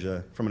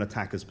disclosure from an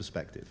attacker's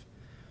perspective.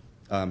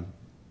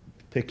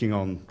 Picking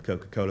on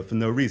Coca-Cola for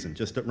no reason,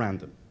 just at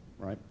random,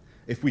 right?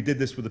 If we did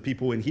this with the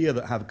people in here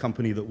that have a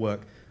company that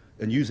work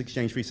and use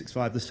Exchange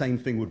 365, the same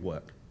thing would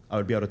work. I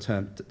would be able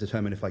to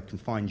determine if I can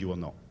find you or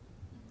not.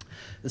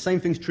 The same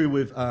thing's true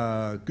with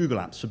Google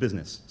Apps for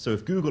Business. So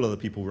if Google are the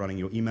people running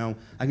your email,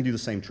 I can do the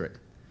same trick.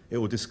 It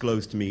will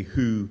disclose to me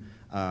who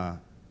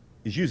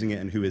is using it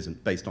and who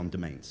isn't based on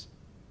domains.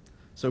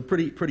 So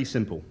pretty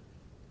simple.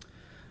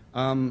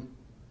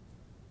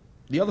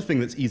 The other thing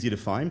that's easy to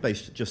find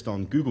based just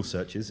on Google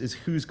searches is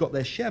who's got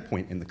their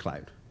SharePoint in the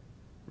cloud,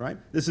 right?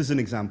 This is an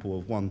example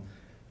of one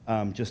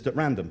just at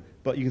random.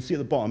 But you can see at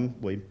the bottom,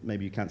 well,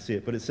 maybe you can't see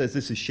it, but it says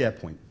this is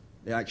SharePoint.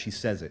 It actually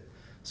says it.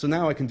 So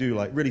now I can do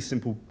like really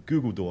simple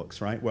Google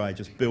Docs, right, where I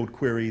just build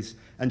queries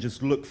and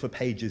just look for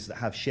pages that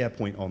have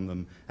SharePoint on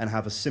them and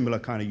have a similar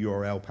kind of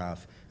URL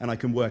path, and I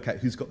can work out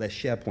who's got their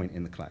SharePoint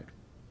in the cloud.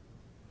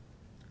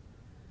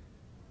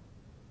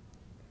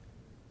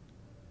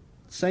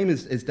 Same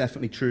is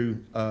definitely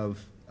true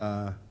of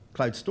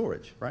cloud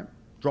storage, right?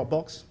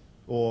 Dropbox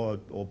or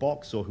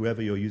Box or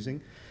whoever you're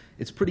using.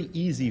 It's pretty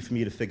easy for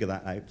me to figure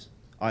that out,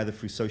 either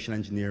through social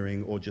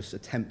engineering or just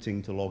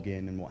attempting to log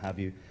in and what have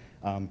you.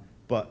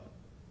 But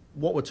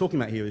what we're talking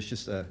about here is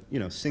just a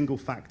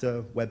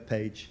single-factor web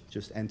page.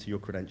 Just enter your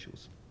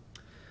credentials.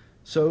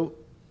 So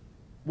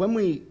when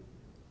we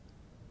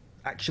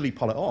actually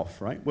pull it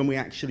off, right? When we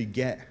actually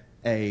get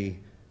a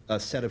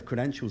set of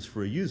credentials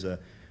for a user,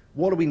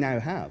 what do we now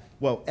have?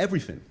 Well,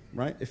 everything,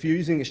 right? If you're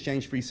using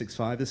Exchange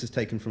 365, this is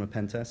taken from a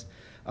pen test.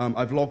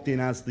 I've logged in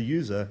as the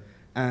user,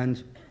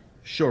 and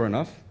sure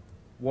enough,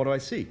 what do I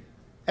see?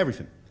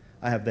 Everything.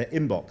 I have their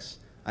inbox.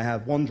 I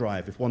have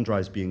OneDrive, if OneDrive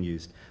is being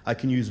used. I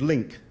can use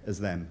Link as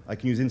them. I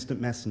can use Instant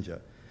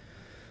Messenger.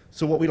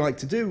 So what we like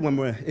to do when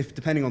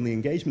depending on the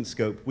engagement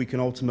scope, we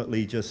can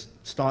ultimately just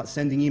start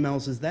sending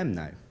emails as them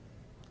now.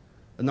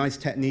 A nice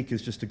technique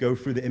is just to go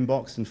through the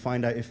inbox and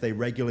find out if they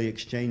regularly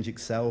exchange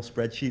Excel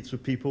spreadsheets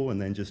with people,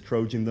 and then just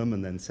Trojan them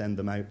and then send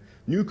them out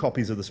new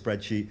copies of the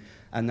spreadsheet,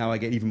 and now I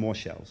get even more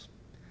shells.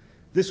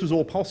 This was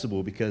all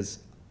possible because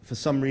for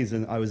some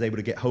reason I was able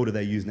to get hold of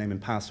their username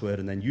and password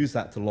and then use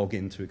that to log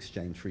into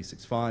Exchange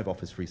 365,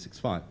 Office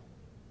 365.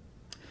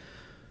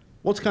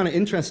 What's kind of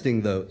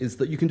interesting, though, is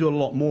that you can do a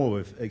lot more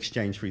with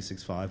Exchange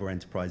 365 or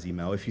enterprise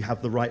email if you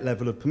have the right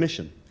level of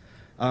permission.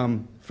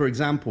 For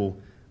example,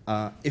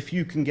 if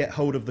you can get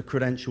hold of the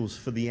credentials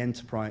for the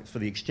enterprise, for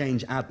the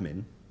Exchange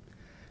admin,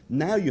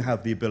 now you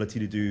have the ability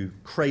to do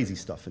crazy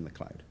stuff in the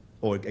cloud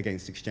or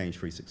against Exchange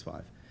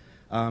 365.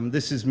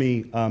 This is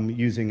me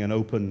using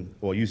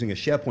using a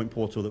SharePoint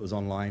portal that was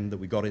online that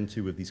we got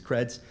into with these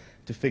creds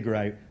to figure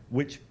out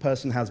which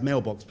person has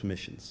mailbox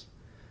permissions.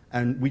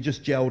 And we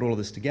just gelled all of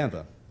this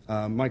together.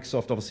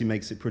 Microsoft obviously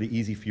makes it pretty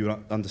easy for you to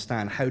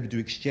understand how to do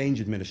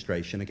Exchange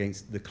administration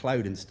against the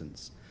cloud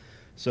instance.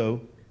 So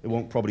it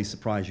won't probably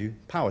surprise you,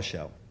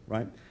 PowerShell,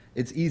 right?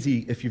 It's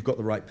easy if you've got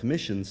the right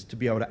permissions to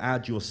be able to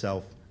add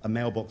yourself a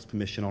mailbox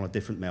permission on a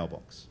different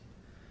mailbox.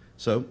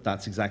 So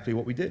that's exactly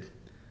what we did.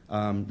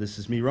 This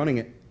is me running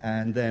it,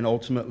 and then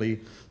ultimately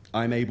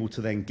I'm able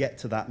to then get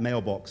to that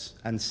mailbox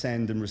and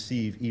send and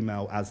receive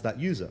email as that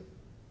user.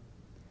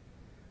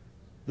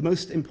 The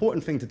most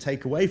important thing to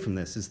take away from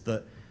this is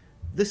that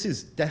this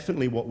is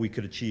definitely what we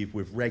could achieve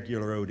with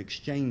regular old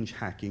Exchange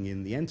hacking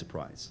in the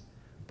enterprise.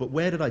 But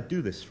where did I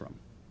do this from?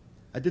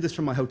 I did this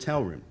from my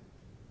hotel room.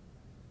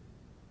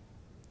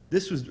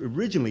 This was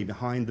originally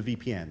behind the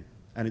VPN,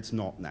 and it's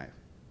not now.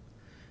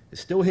 It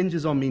still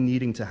hinges on me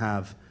needing to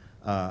have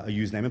a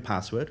username and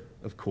password,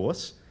 of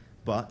course,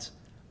 but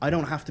I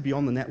don't have to be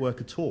on the network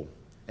at all.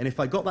 And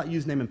if I got that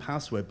username and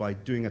password by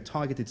doing a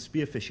targeted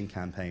spear phishing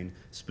campaign,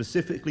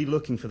 specifically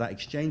looking for that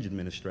Exchange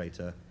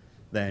administrator,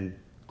 then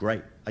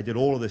great. I did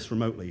all of this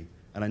remotely,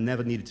 and I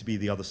never needed to be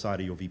the other side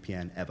of your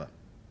VPN ever.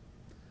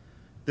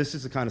 This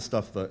is the kind of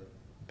stuff that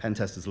pen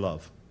testers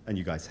love, and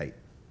you guys hate.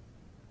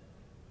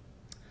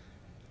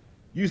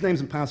 Usernames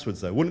and passwords,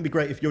 though. Wouldn't it be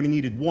great if you only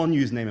needed one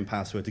username and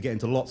password to get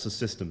into lots of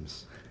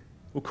systems?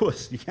 Of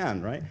course, you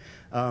can, right?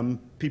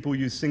 People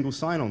use single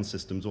sign-on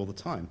systems all the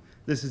time.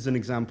 This is an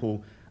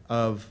example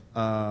of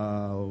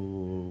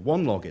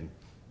OneLogin.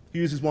 Who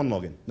uses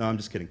OneLogin? No, I'm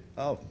just kidding.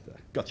 Oh,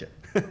 gotcha.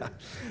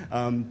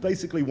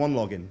 Basically,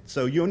 OneLogin.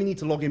 So you only need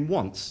to log in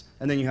once,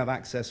 and then you have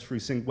access through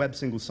web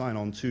single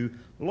sign-on to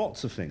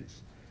lots of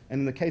things. And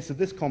in the case of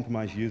this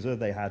compromised user,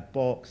 they had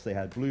Box, they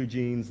had Blue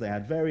Jeans, they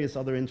had various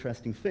other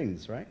interesting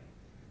things, right?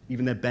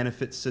 Even their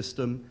benefits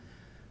system.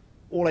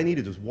 All I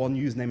needed was one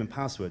username and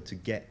password to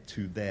get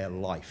to their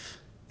life,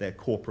 their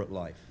corporate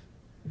life.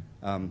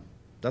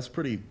 That's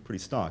pretty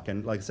stark.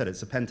 And like I said,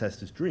 it's a pen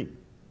tester's dream,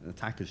 an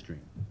attacker's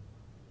dream.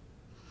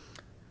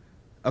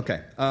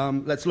 Okay,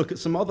 let's look at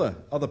some other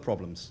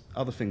problems,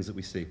 other things that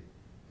we see.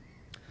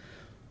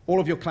 All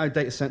of your cloud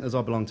data centers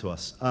all belong to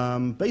us.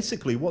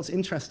 Basically, what's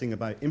interesting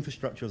about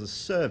infrastructure as a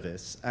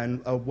service,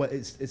 and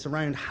it's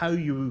around how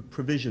you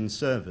provision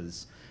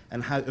servers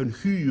and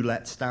who you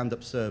let stand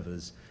up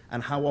servers,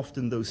 and how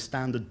often those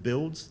standard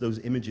builds, those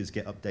images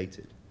get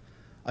updated.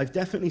 I've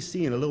definitely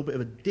seen a little bit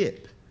of a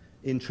dip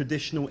in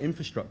traditional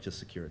infrastructure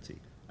security,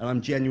 and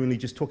I'm genuinely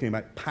just talking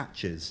about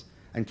patches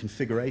and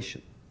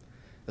configuration,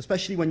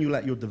 especially when you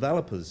let your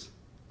developers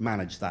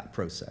manage that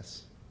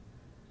process.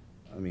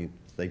 I mean,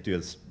 they do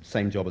the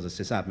same job as a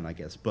sysadmin, I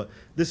guess, but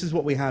this is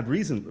what we had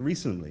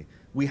recently.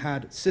 We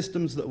had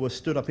systems that were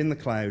stood up in the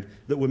cloud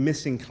that were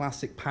missing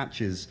classic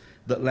patches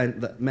that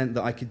meant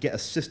that I could get a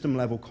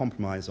system-level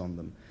compromise on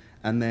them,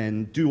 and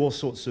then do all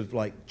sorts of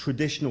like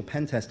traditional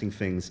pen testing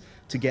things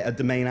to get a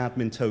domain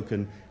admin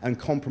token and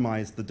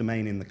compromise the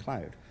domain in the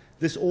cloud.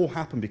 This all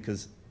happened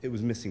because it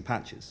was missing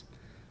patches.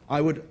 I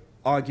would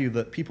argue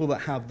that people that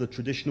have the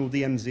traditional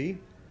DMZ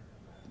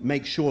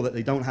make sure that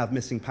they don't have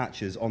missing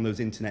patches on those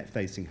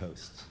internet-facing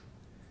hosts,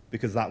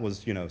 because that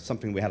was,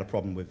 something we had a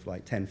problem with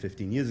like 10,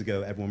 15 years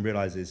ago. Everyone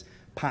realizes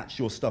patch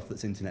your stuff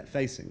that's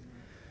internet-facing.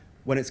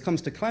 When it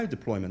comes to cloud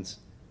deployments,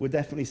 we're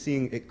definitely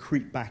seeing it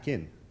creep back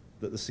in,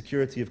 that the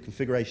security of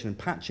configuration and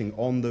patching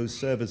on those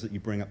servers that you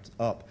bring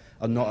up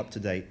are not up to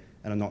date,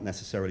 and are not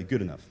necessarily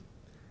good enough.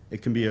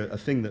 It can be a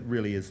thing that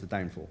really is the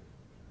downfall.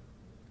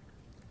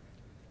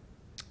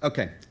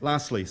 Okay,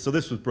 lastly, so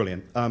this was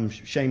brilliant.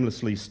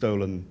 Shamelessly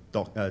stolen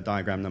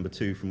diagram number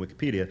 2 from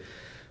Wikipedia.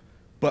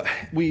 But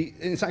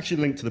it's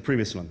actually linked to the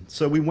previous one.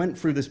 So we went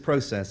through this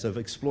process of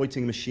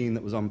exploiting a machine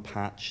that was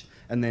unpatched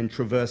and then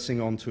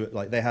traversing onto it.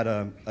 Like they had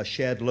a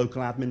shared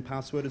local admin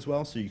password as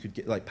well, so you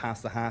could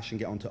pass the hash and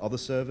get onto other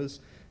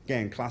servers.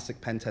 Again, classic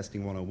pen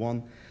testing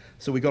 101.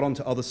 So we got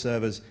onto other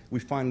servers.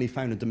 We finally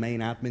found a domain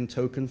admin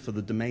token for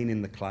the domain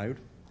in the cloud.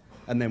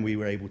 And then we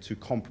were able to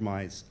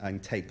compromise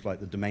and take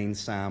like the domain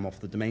SAM off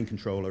the domain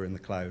controller in the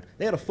cloud.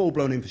 They had a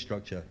full-blown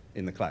infrastructure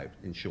in the cloud,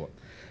 in short.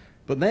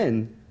 But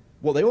then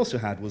what they also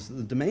had was that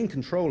the domain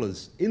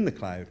controllers in the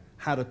cloud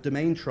had a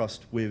domain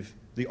trust with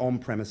the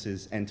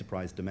on-premises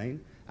enterprise domain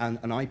and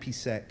an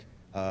IPsec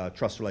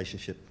trust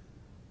relationship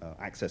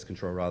access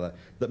control, rather,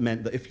 that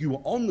meant that if you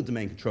were on the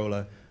domain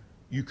controller,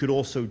 you could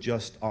also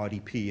just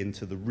RDP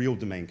into the real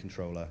domain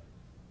controller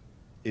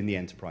in the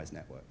enterprise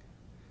network.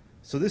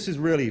 So this is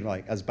really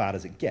like as bad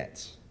as it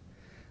gets.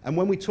 And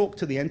when we talked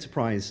to the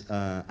enterprise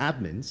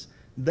admins,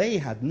 they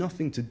had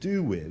nothing to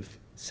do with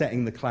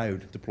setting the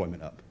cloud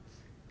deployment up.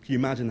 Can you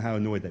imagine how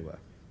annoyed they were?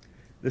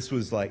 This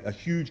was like a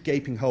huge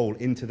gaping hole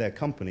into their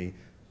company,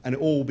 and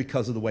all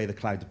because of the way the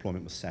cloud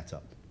deployment was set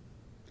up.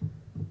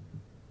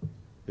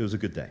 It was a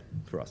good day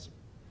for us.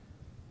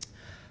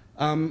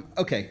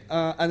 Okay,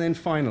 and then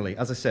finally,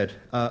 as I said,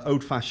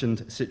 old-fashioned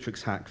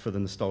Citrix hack for the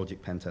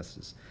nostalgic pen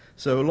testers.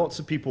 So lots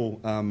of people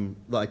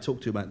that I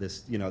talk to about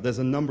this, there's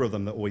a number of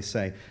them that always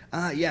say,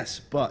 yes,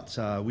 but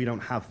we don't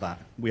have that.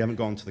 We haven't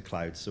gone to the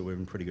cloud, so we're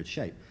in pretty good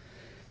shape.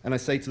 And I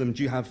say to them,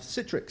 do you have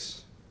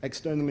Citrix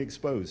externally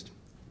exposed?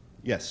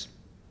 Yes.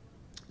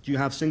 Do you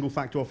have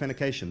single-factor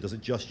authentication? Does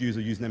it just use a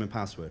username and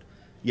password?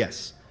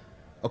 Yes.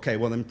 Okay,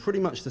 well then pretty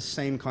much the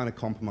same kind of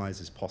compromise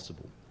is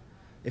possible.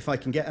 If I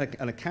can get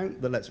an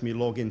account that lets me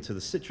log into the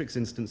Citrix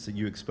instance that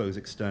you expose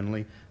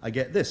externally, I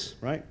get this,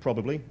 right?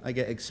 Probably. I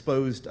get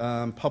exposed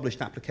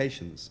published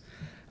applications.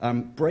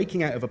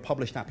 Breaking out of a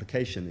published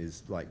application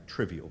is like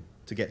trivial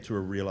to get to a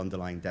real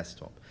underlying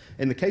desktop.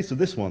 In the case of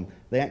this one,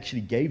 they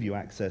actually gave you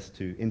access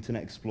to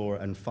Internet Explorer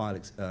and File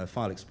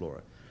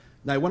Explorer.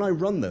 Now, when I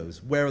run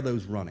those, where are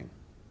those running?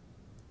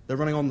 They're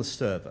running on the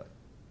server.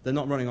 They're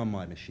not running on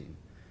my machine.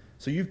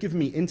 So you've given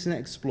me Internet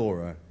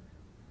Explorer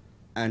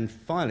and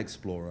File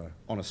Explorer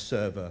on a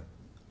server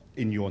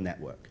in your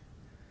network.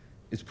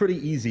 It's pretty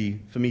easy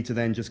for me to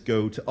then just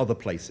go to other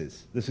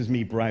places. This is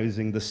me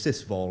browsing the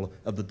sysvol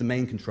of the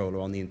domain controller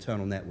on the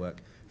internal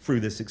network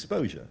through this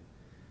exposure.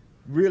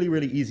 Really,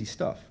 really easy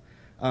stuff.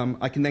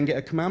 I can then get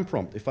a command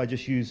prompt if I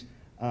just use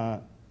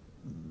File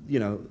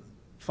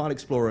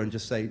Explorer and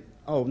just say,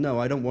 oh, no,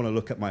 I don't want to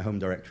look at my home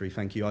directory,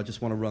 thank you. I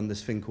just want to run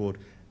this thing called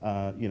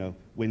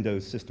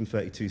Windows System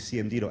 32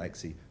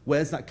 cmd.exe.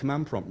 Where's that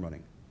command prompt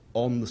running?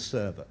 On the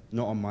server,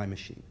 not on my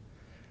machine.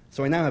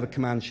 So I now have a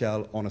command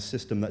shell on a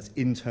system that's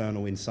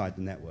internal inside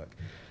the network.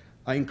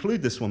 I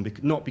include this one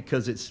not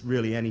because it's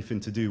really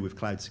anything to do with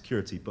cloud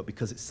security, but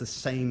because it's the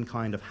same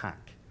kind of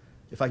hack.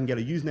 If I can get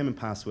a username and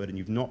password and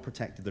you've not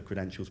protected the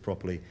credentials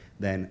properly,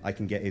 then I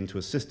can get into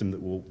a system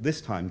that will, this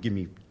time, give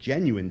me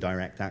genuine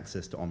direct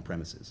access to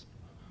on-premises.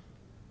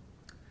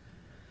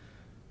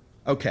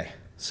 Okay.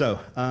 So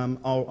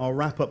I'll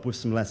wrap up with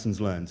some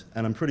lessons learned,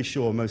 and I'm pretty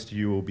sure most of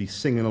you will be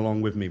singing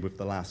along with me with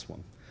the last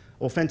one.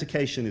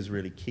 Authentication is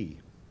really key.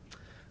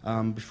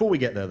 Before we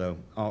get there, though,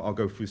 I'll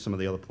go through some of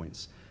the other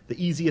points. The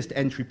easiest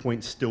entry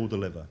points still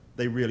deliver.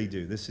 They really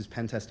do. This is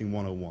pen testing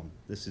 101.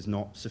 This is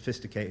not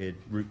sophisticated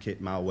rootkit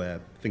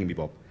malware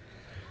thingamabob.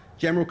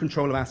 General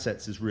control of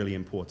assets is really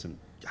important.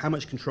 How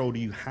much control do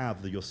you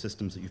have of your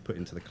systems that you've put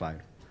into the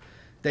cloud?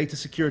 Data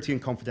security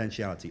and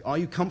confidentiality. Are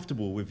you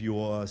comfortable with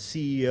your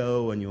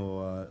CEO and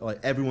your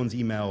everyone's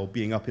email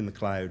being up in the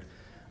cloud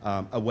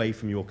away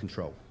from your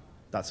control?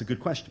 That's a good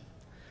question.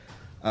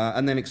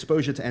 And then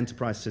exposure to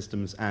enterprise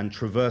systems and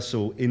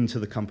traversal into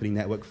the company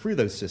network through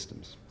those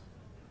systems.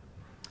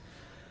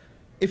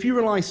 If you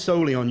rely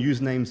solely on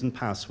usernames and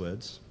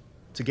passwords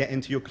to get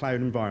into your cloud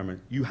environment,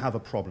 you have a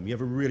problem. You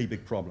have a really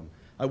big problem.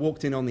 I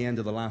walked in on the end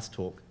of the last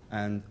talk,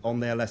 and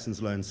on their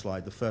lessons learned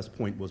slide, the first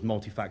point was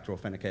multi-factor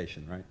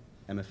authentication, right?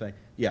 MFA?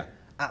 Yeah,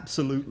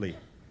 absolutely.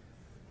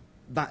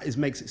 That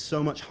makes it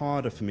so much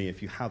harder for me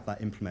if you have that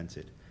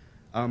implemented.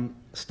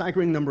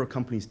 Staggering number of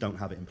companies don't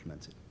have it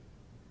implemented,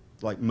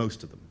 like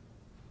most of them.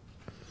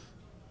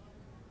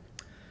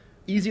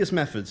 Easiest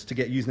methods to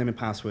get username and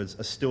passwords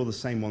are still the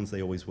same ones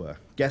they always were.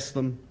 Guess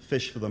them,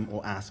 fish for them,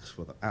 or ask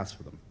for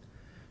them.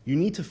 You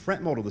need to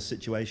threat model the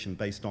situation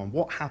based on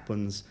what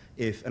happens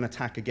if an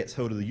attacker gets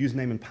hold of the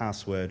username and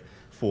password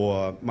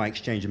for my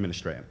Exchange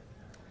administrator.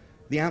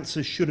 The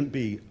answer shouldn't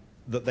be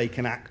that they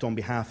can act on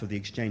behalf of the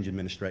Exchange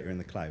administrator in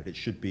the cloud. It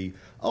should be,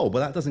 oh, but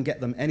that doesn't get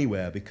them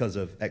anywhere because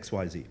of X,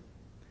 Y, Z.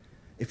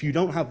 If you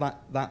don't have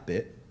that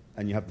bit,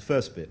 and you have the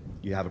first bit,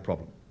 you have a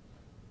problem.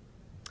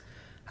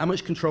 How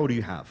much control do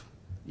you have?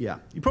 Yeah,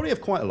 you probably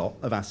have quite a lot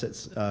of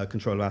assets,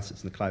 control of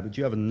assets in the cloud, but do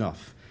you have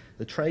enough?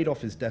 The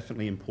trade-off is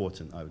definitely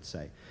important, I would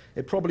say.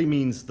 It probably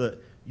means that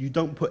you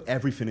don't put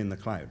everything in the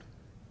cloud.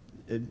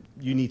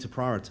 You need to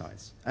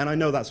prioritize. And I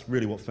know that's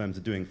really what firms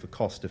are doing for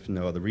cost, if for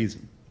no other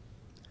reason.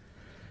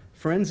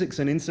 Forensics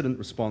and incident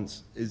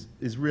response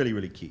is really,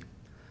 really key.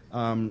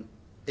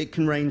 It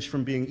can range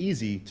from being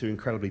easy to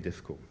incredibly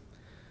difficult.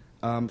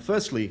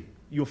 Firstly,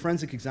 your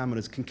forensic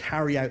examiners can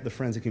carry out the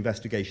forensic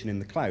investigation in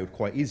the cloud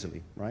quite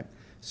easily, right?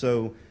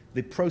 So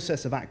the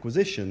process of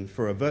acquisition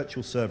for a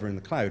virtual server in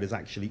the cloud is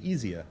actually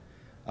easier.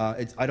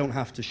 I don't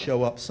have to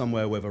show up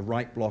somewhere with a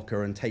write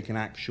blocker and take an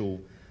actual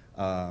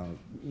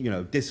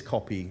disk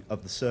copy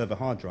of the server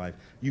hard drive.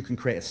 You can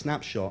create a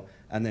snapshot,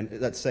 and then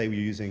let's say we're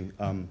using,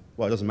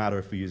 well, it doesn't matter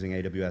if we're using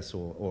AWS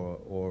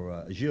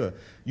or Azure.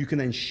 You can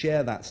then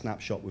share that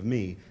snapshot with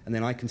me, and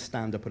then I can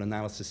stand up an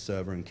analysis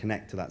server and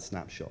connect to that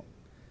snapshot.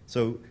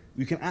 So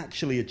we can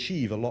actually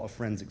achieve a lot of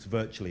forensics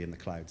virtually in the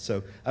cloud.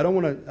 So I don't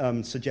want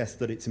to suggest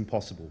that it's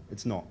impossible.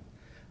 It's not.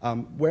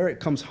 Where it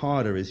comes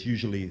harder is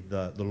usually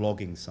the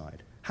logging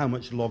side. How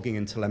much logging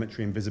and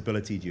telemetry and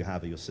visibility do you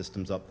have of your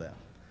systems up there?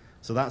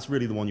 So that's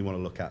really the one you want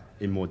to look at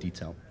in more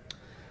detail.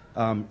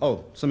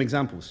 Some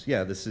examples.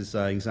 Yeah, this is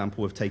an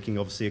example of taking,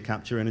 obviously, a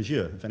capture in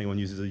Azure. If anyone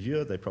uses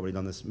Azure, they've probably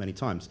done this many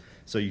times.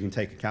 So you can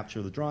take a capture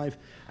of the drive,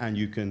 and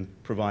you can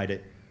provide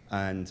it,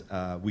 and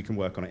we can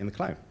work on it in the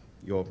cloud.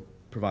 Your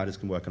providers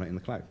can work on it in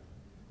the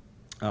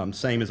cloud.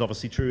 Same is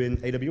obviously true in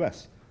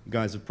AWS. You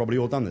guys have probably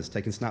all done this,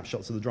 taking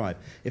snapshots of the drive.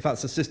 If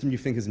that's a system you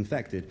think is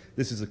infected,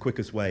 this is the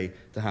quickest way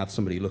to have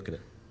somebody look at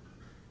it.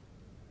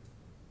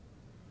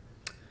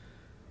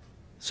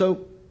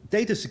 So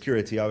data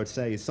security, I would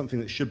say, is something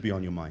that should be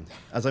on your mind.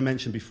 As I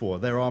mentioned before,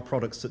 there are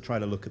products that try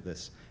to look at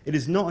this. It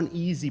is not an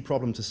easy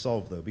problem to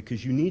solve, though,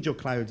 because you need your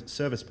cloud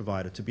service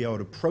provider to be able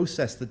to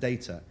process the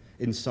data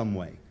in some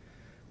way.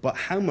 But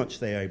how much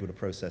they are able to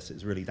process it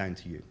is really down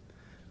to you.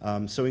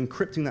 So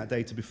encrypting that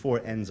data before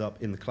it ends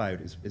up in the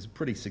cloud is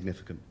pretty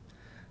significant.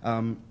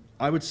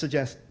 I would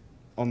suggest,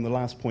 on the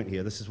last point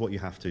here, this is what you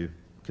have to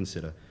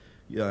consider.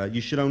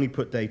 You should only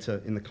put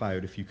data in the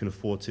cloud if you can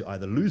afford to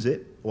either lose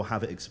it or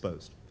have it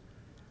exposed.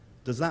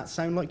 Does that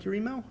sound like your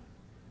email?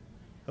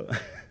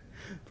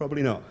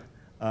 Probably not.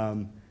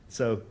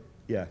 So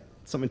yeah,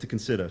 something to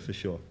consider for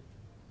sure.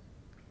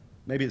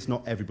 Maybe it's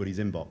not everybody's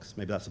inbox.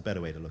 Maybe that's a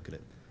better way to look at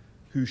it.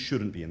 Who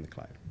shouldn't be in the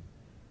cloud?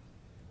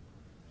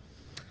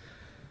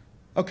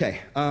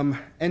 Okay,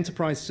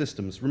 enterprise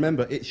systems.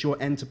 Remember, it's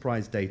your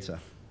enterprise data.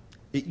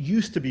 It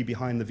used to be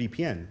behind the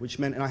VPN, which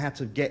meant I had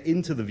to get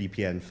into the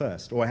VPN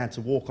first, or I had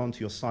to walk onto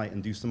your site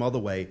and do some other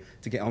way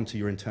to get onto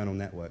your internal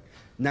network.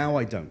 Now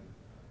I don't.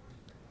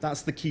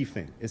 That's the key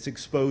thing. It's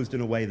exposed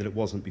in a way that it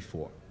wasn't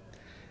before.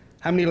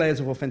 How many layers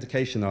of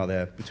authentication are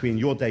there between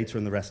your data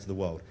and the rest of the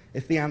world?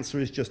 If the answer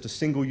is just a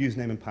single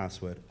username and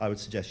password, I would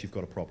suggest you've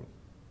got a problem.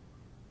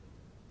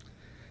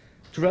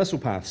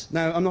 Traversal paths.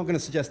 Now, I'm not going to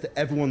suggest that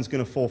everyone's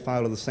going to fall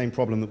foul of the same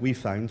problem that we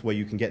found, where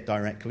you can get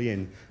directly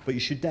in, but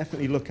you should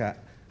definitely look at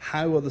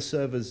how are the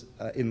servers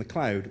in the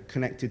cloud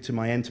connected to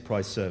my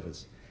enterprise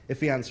servers. If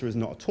the answer is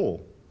not at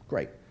all,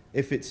 great.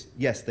 If it's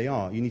yes, they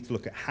are, you need to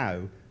look at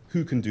how,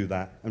 who can do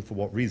that, and for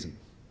what reason.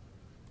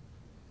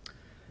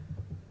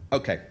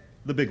 Okay,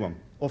 the big one,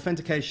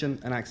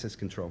 authentication and access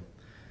control.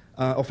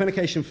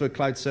 Authentication for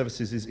cloud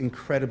services is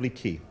incredibly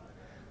key.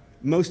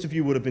 Most of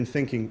you would have been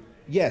thinking,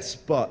 yes,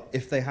 but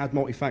if they had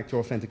multi-factor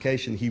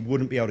authentication, he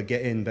wouldn't be able to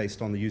get in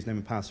based on the username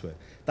and password.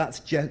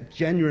 That's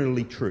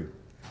genuinely true.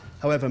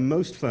 However,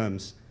 most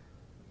firms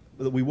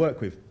that we work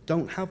with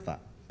don't have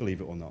that,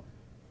 believe it or not.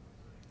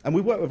 And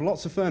we work with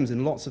lots of firms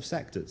in lots of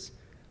sectors.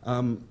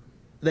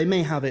 They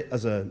may have it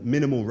as a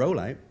minimal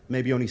rollout.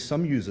 Maybe only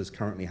some users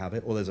currently have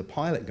it, or there's a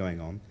pilot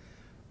going on.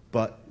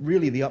 But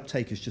really, the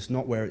uptake is just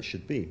not where it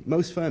should be.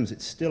 Most firms,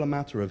 it's still a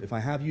matter of if I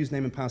have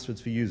username and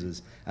passwords for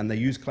users and they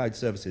use cloud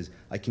services,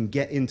 I can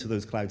get into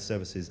those cloud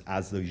services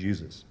as those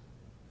users.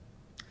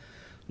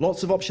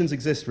 Lots of options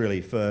exist,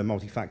 really, for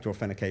multi-factor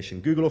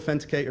authentication. Google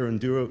Authenticator and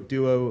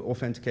Duo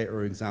Authenticator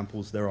are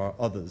examples. There are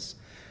others.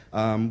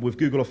 With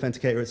Google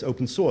Authenticator, it's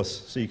open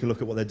source, so you can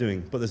look at what they're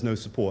doing, but there's no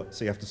support,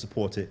 so you have to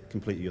support it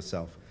completely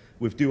yourself.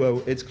 With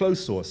Duo, it's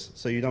closed source,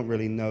 so you don't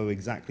really know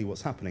exactly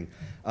what's happening,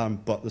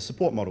 but the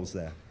support model's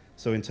there.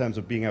 So in terms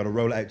of being able to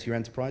roll it out to your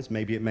enterprise,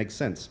 maybe it makes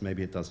sense,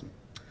 maybe it doesn't.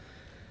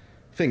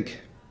 Think.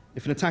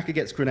 If an attacker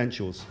gets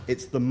credentials,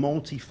 it's the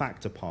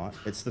multi-factor part,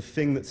 it's the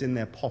thing that's in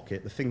their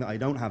pocket, the thing that I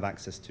don't have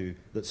access to,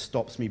 that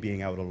stops me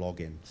being able to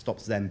log in,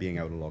 stops them being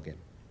able to log in.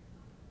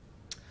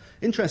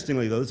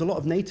 Interestingly, though, there's a lot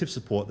of native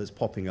support that's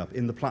popping up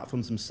in the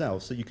platforms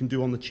themselves that you can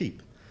do on the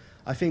cheap.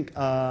 I think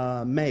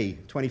May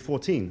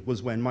 2014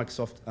 was when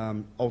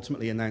Microsoft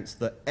ultimately announced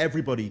that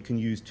everybody can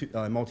use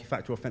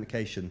multi-factor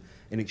authentication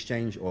in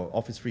Exchange or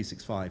Office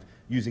 365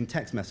 using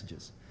text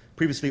messages.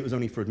 Previously, it was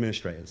only for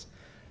administrators.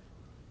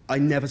 I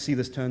never see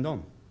this turned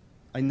on.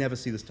 I never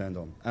see this turned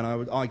on. And I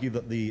would argue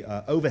that the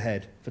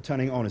overhead for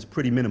turning it on is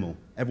pretty minimal.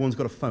 Everyone's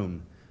got a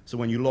phone. So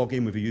when you log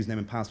in with a username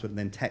and password and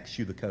then text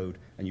you the code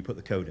and you put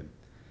the code in.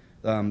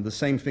 The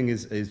same thing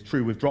is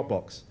true with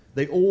Dropbox.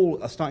 They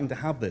all are starting to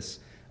have this.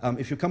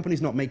 If your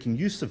company's not making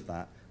use of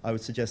that, I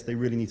would suggest they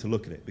really need to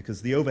look at it,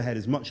 because the overhead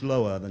is much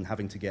lower than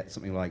having to get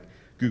something like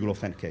Google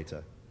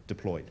Authenticator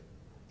deployed.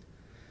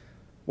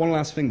 One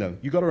last thing, though.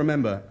 You've got to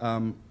remember,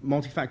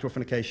 multi-factor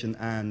authentication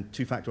and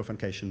two-factor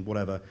authentication,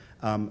 whatever,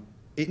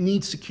 it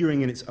needs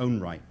securing in its own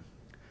right.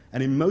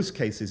 And in most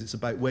cases, it's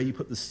about where you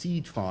put the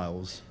seed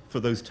files for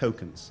those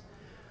tokens.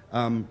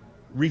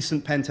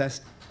 Recent pen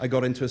test, I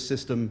got into a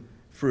system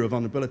through a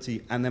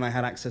vulnerability, and then I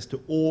had access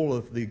to all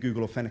of the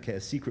Google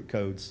Authenticator secret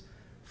codes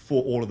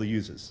for all of the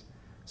users.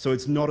 So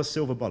it's not a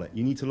silver bullet.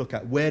 You need to look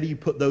at where do you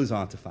put those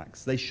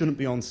artifacts. They shouldn't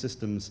be on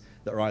systems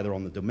that are either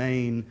on the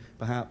domain,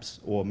 perhaps,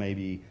 or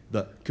maybe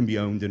that can be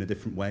owned in a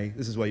different way.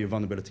 This is where your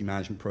vulnerability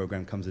management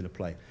program comes into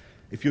play.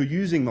 If you're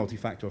using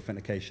multi-factor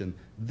authentication,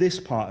 this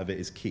part of it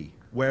is key.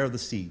 Where are the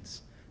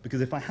seeds?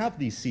 Because if I have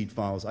these seed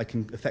files, I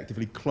can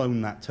effectively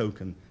clone that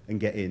token and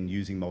get in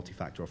using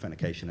multi-factor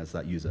authentication as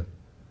that user.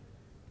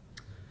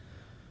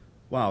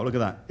 Wow, look at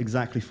that.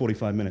 Exactly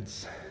 45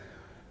 minutes.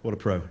 What a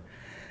pro.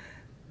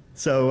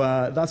 So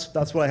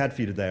that's what I had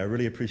for you today. I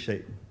really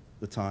appreciate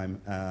the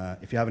time.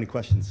 If you have any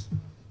questions,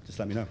 just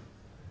let me know.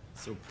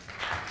 So,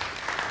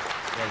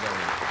 well done.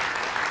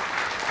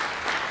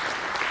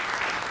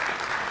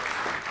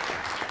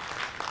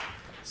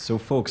 So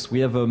folks, we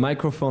have a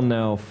microphone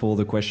now for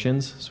the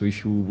questions. So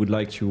if you would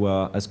like to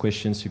ask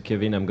questions to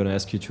Kevin, I'm going to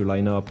ask you to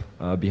line up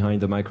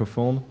behind the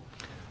microphone.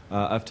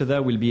 After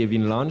that will be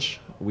Evin lunch,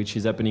 which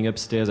is happening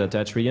upstairs at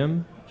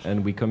Atrium,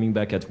 and we're coming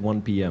back at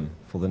 1 p.m.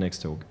 for the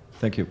next talk.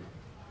 Thank you.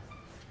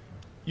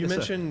 You Yes,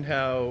 mentioned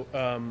how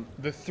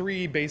the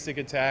 3 basic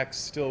attacks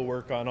still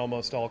work on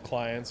almost all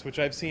clients, which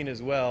I've seen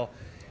as well.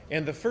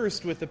 And the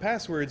first, with the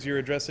passwords, you're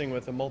addressing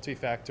with a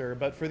multi-factor.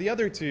 But for the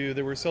other 2,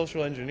 that were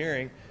social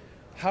engineering,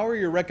 how are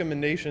your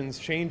recommendations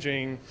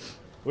changing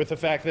with the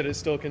fact that it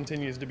still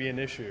continues to be an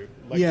issue?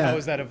 Like, how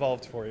has that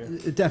evolved for you?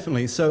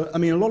 Definitely. So, I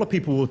mean, a lot of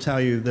people will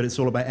tell you that it's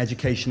all about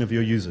education of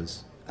your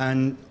users.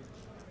 And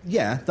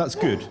yeah, that's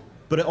good.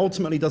 But it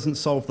ultimately doesn't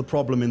solve the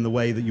problem in the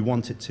way that you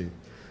want it to.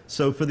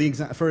 So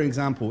for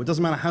example, it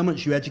doesn't matter how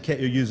much you educate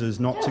your users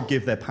not to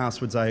give their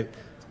passwords out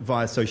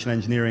via social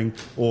engineering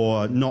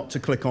or not to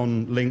click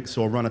on links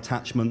or run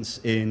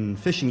attachments in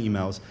phishing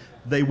emails,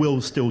 they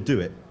will still do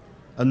it.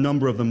 A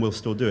number of them will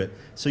still do it.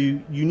 So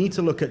you need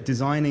to look at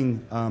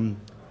designing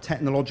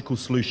technological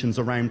solutions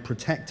around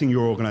protecting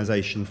your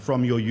organization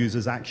from your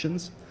users'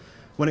 actions.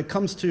 When it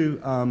comes to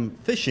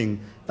phishing,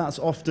 that's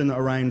often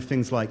around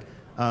things like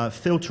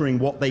filtering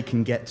what they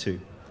can get to.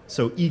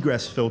 So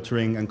egress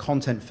filtering and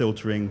content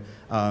filtering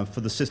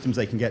for the systems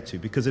they can get to.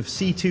 Because if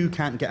C2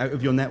 can't get out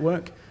of your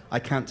network, I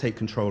can't take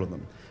control of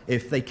them.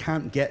 If they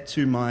can't get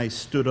to my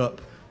stood up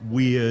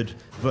weird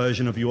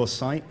version of your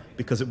site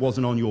because it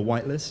wasn't on your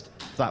whitelist,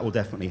 that will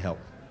definitely help.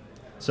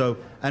 So,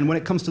 and when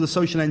it comes to the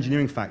social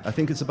engineering fact, I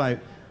think it's about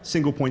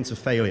single points of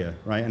failure,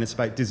 right? And it's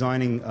about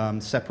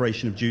designing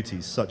separation of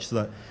duties such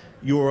that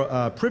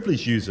your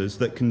privileged users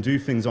that can do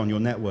things on your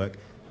network,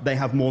 they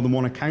have more than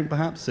one account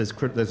perhaps.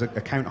 There's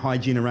account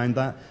hygiene around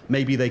that.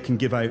 Maybe they can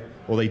give out,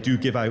 or they do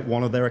give out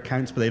one of their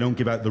accounts, but they don't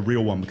give out the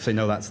real one because they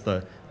know that's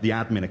the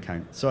admin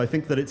account. So I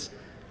think that it's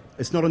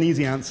not an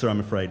easy answer, I'm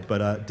afraid,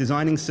 but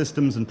designing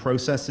systems and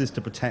processes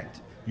to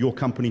protect your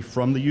company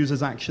from the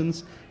user's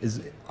actions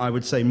is, I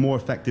would say, more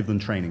effective than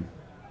training.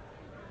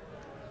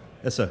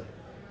 Yes, sir.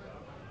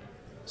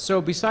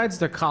 So besides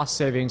the cost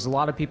savings, a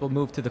lot of people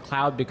moved to the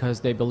cloud because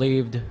they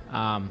believed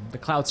the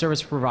cloud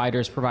service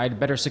providers provide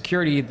better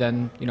security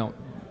than,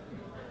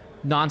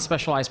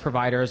 non-specialized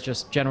providers,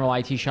 just general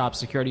IT shops,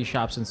 security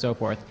shops, and so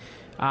forth.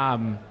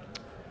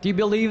 Do you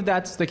believe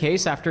that's the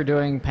case after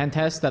doing pen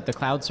tests, that the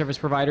cloud service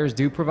providers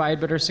do provide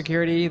better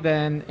security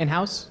than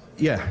in-house?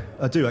 Yeah,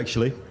 I do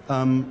actually.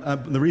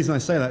 The reason I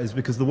say that is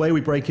because the way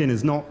we break in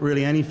is not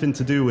really anything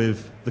to do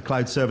with the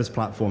cloud service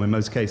platform in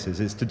most cases.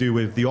 It's to do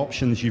with the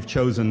options you've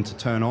chosen to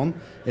turn on.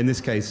 In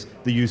this case,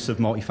 the use of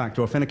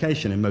multi-factor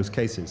authentication in most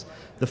cases.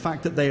 The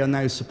fact that they are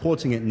now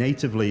supporting it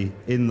natively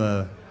in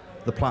the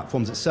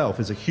platforms itself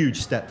is a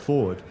huge step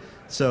forward.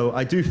 So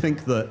I do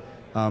think that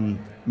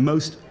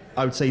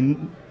I would say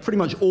pretty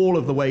much all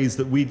of the ways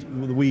that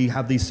we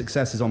have these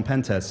successes on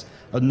pen tests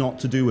are not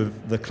to do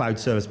with the cloud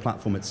service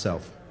platform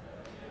itself.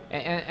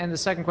 And the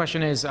second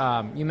question is,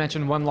 you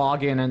mentioned one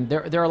login, and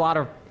there are a lot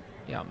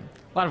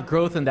of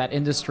growth in that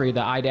industry, the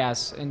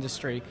IDaaS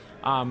industry.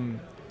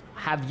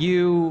 Have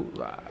you,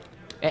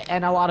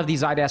 and a lot of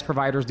these IDaaS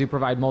providers do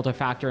provide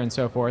multi-factor and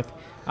so forth.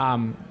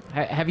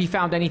 Have you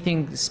found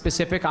anything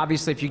specific?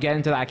 Obviously, if you get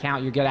into that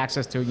account, you get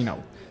access to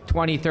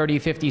 20, 30,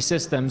 50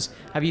 systems.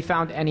 Have you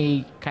found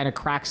any kind of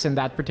cracks in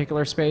that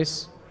particular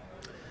space?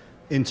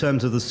 In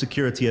terms of the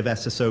security of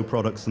SSO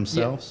products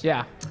themselves?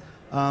 Yeah.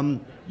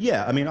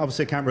 Yeah, I mean,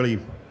 obviously I can't really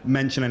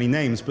mention any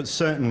names, but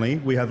certainly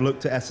we have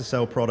looked at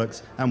SSL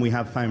products and we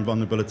have found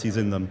vulnerabilities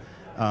in them.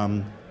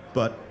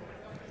 But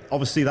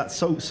obviously that's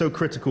so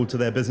critical to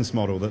their business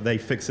model that they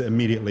fix it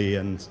immediately,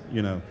 and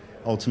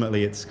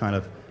ultimately it's kind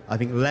of, I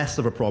think, less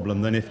of a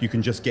problem than if you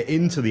can just get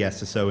into the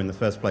SSO in the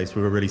first place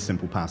with a really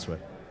simple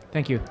password.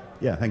 Thank you.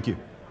 Yeah, thank you.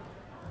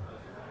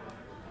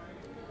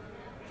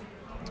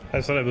 I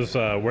thought it was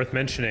worth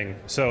mentioning.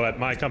 So at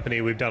my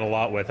company, we've done a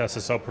lot with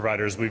SSO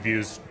providers. We've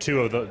used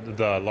two of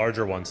the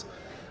larger ones.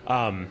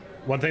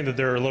 One thing that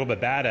they're a little bit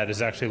bad at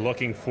is actually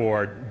looking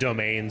for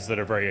domains that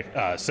are very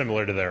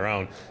similar to their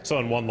own. So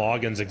in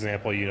OneLogin's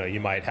example, you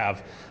might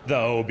have the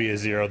O be a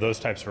 0, those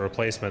types of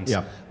replacements.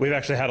 Yeah. We've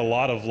actually had a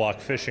lot of luck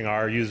phishing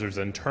our users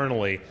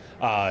internally,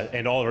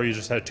 and all of our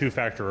users had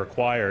two-factor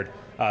required.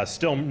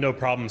 Still no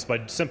problems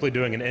by simply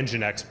doing an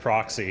Nginx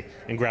proxy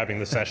and grabbing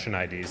the session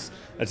IDs.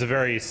 It's a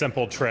very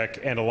simple trick,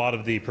 and a lot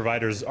of the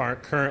providers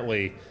aren't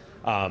currently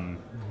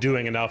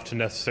doing enough to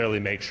necessarily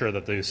make sure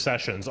that the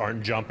sessions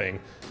aren't jumping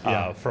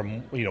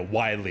from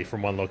widely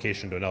from one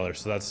location to another.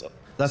 So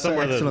that's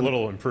somewhere there's a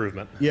little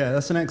improvement. Yeah,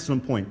 that's an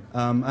excellent point.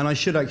 And I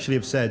should actually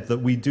have said that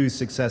we do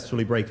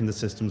successfully break into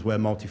systems where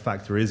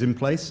multi-factor is in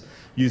place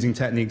using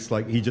techniques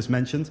like he just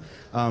mentioned.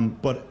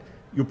 But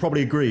you'll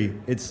probably agree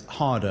it's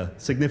harder,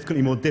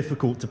 significantly more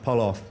difficult to pull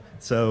off.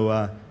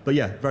 So, but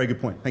yeah, very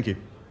good point. Thank you.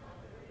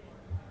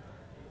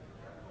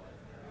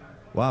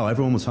 Wow,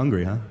 everyone was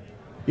hungry, huh?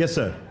 Yes,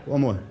 sir.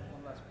 One more.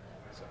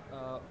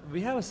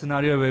 We have a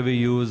scenario where we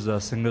use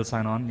single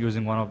sign-on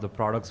using one of the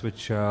products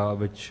which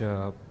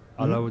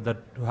allow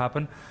that to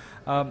happen.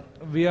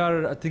 We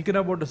are thinking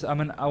about this. I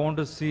mean, I want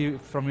to see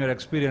from your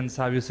experience,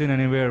 have you seen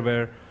anywhere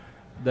where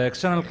the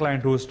external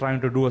client who is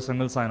trying to do a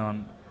single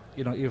sign-on,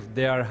 if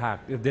they are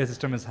hacked, if their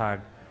system is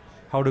hacked,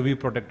 how do we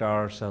protect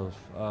ourselves?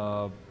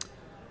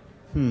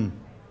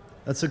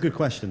 That's a good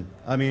question.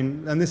 I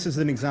mean, and this is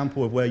an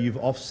example of where you've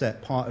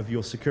offset part of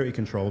your security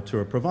control to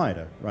a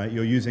provider, right?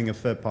 You're using a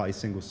third-party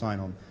single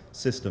sign-on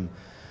system.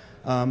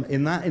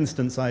 In that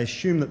instance, I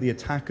assume that the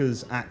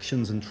attacker's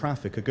actions and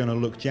traffic are going to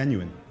look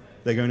genuine.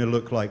 They're going to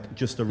look like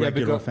just a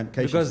regular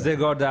authentication. Because they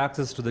got the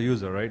access to the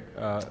user, right?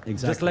 Exactly.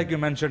 Just like you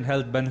mentioned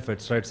health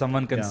benefits, right?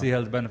 Someone can see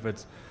health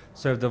benefits.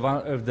 So if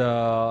on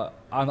the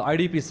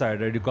IDP side,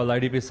 right, you call the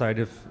IDP side,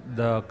 if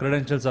the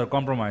credentials are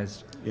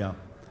compromised,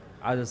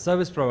 as a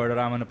service provider,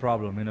 I'm in a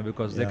problem,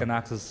 because they can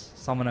access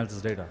someone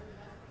else's data.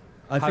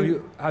 Have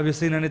you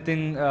seen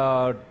anything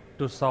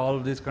to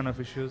solve these kind of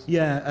issues?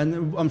 Yeah,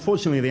 and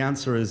unfortunately the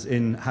answer is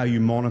in how you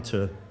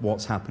monitor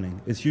what's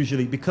happening. It's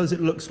usually, because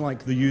it looks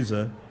like the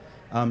user,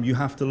 you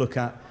have to look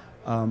at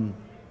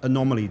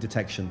anomaly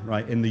detection,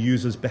 right, in the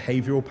user's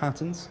behavioral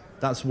patterns.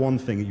 That's one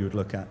thing that you would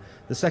look at.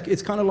 The second,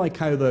 it's kind of like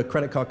how the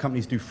credit card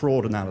companies do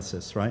fraud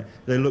analysis, right?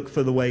 They look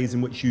for the ways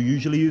in which you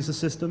usually use the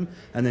system,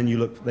 and then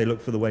they look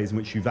for the ways in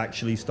which you've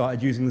actually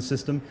started using the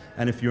system,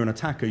 and if you're an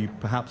attacker, you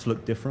perhaps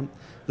look different.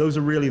 Those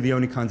are really the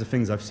only kinds of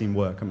things I've seen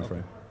work, I'm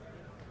afraid.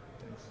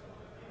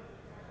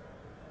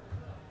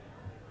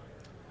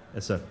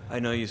 Yes, sir. I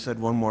know you said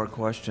one more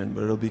question,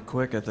 but it'll be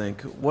quick, I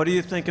think. What do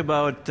you think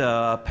about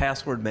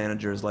password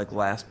managers like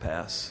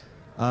LastPass?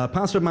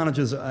 Password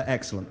managers are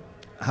excellent.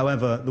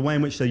 However, the way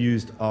in which they're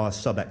used are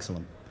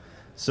sub-excellent.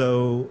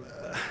 So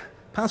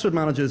password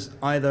managers,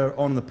 either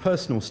on the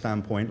personal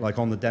standpoint, like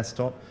on the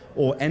desktop,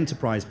 or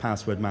enterprise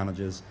password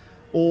managers,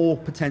 all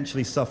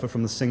potentially suffer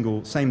from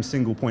the same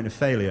single point of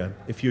failure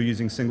if you're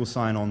using single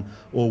sign-on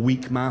or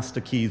weak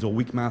master keys or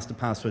weak master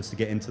passwords to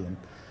get into them.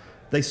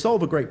 They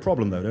solve a great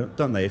problem, though,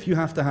 don't they? If you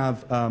have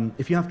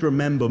to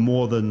remember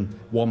more than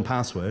one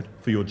password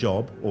for your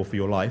job or for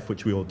your life,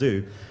 which we all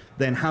do,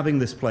 then having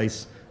this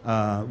place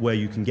where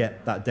you can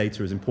get that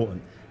data is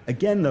important.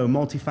 Again, though,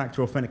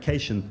 multi-factor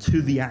authentication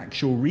to the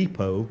actual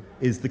repo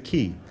is the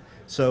key.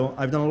 So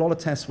I've done a lot of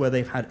tests where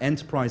they've had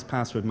enterprise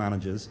password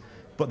managers,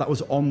 but that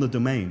was on the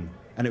domain,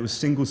 and it was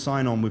single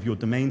sign-on with your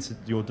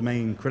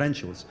domain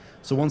credentials.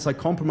 So once I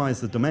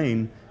compromise the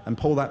domain and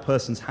pull that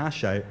person's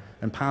hash out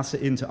and pass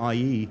it into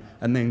IE,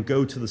 and then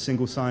go to the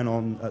single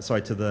sign-on,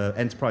 to the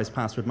enterprise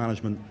password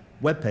management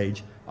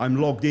webpage, I'm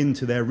logged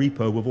into their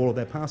repo with all of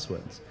their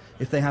passwords.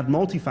 If they had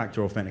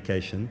multi-factor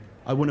authentication,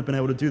 I wouldn't have been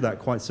able to do that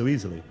quite so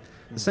easily.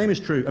 The same is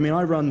true. I mean,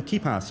 I run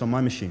KeePass on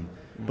my machine,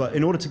 but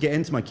in order to get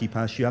into my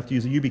KeePass, you have to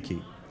use a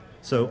YubiKey.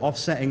 So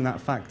offsetting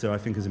that factor, I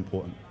think, is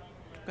important.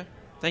 Okay,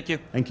 thank you.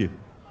 Thank you.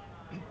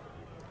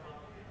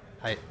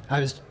 Hi. I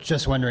was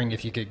just wondering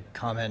if you could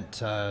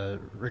comment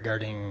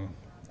regarding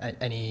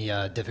any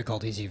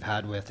difficulties you've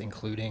had with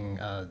including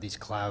these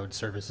cloud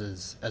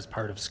services as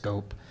part of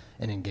scope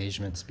and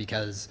engagements,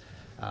 because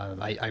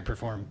I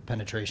perform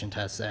penetration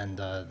tests, and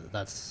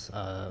that's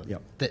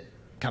that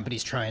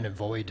companies try and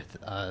avoid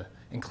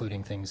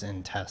including things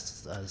in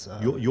tests. As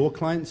your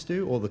clients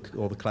do, or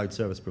the cloud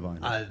service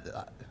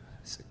provider?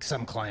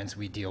 Some clients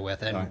we deal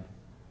with, and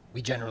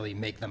we generally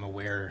make them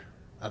aware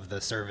of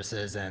the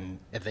services, and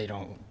if they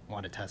don't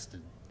want to test it,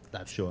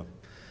 that's sure.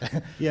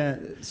 Yeah,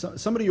 so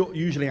somebody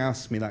usually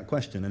asks me that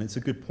question, and it's a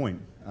good point.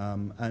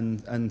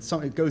 And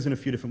it goes in a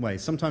few different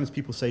ways. Sometimes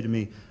people say to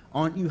me,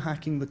 "Aren't you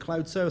hacking the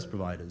cloud service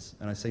providers?"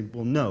 And I say,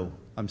 "Well, no,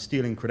 I'm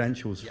stealing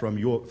credentials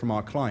from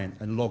our client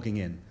and logging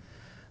in."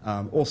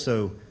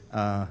 Also,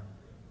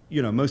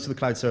 most of the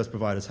cloud service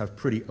providers have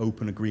pretty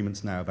open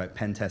agreements now about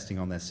pen testing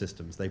on their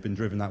systems. They've been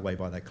driven that way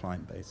by their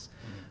client base.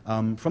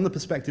 From the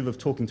perspective of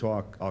talking to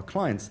our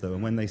clients, though,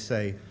 and when they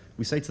say,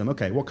 We say to them,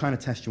 okay, what kind of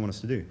test do you want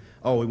us to do?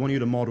 Oh, we want you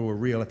to model a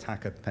real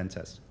attacker pen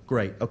test.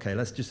 Great, okay,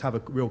 let's just have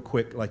a real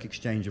quick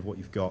exchange of what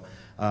you've got.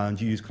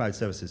 Do you use cloud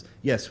services?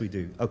 Yes, we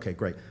do. Okay,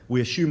 great. We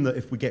assume that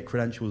if we get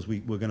credentials,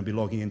 we're going to be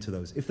logging into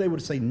those. If they were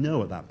to say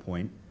no at that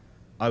point,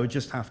 I would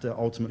just have to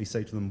ultimately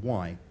say to them,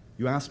 why?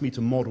 You asked me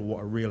to model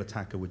what a real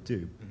attacker would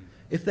do.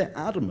 If they're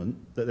adamant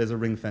that there's a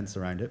ring fence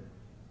around it,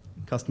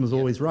 customer's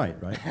always right?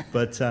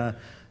 But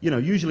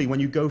usually when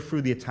you go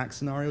through the attack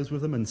scenarios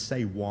with them and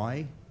say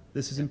why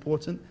this is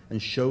important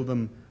and show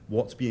them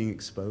what's being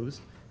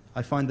exposed,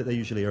 I find that they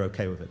usually are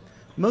okay with it.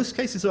 Most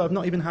cases, though, I've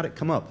not even had it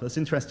come up. That's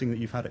interesting that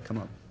you've had it come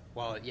up.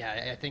 Well,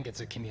 yeah, I think it's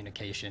a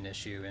communication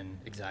issue and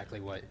exactly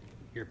what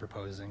you're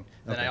proposing.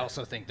 Then I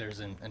also think there's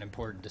an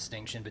important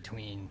distinction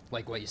between,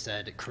 like what you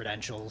said,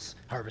 credentials,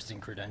 harvesting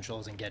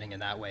credentials and getting in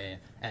that way,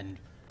 and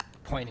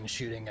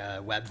shooting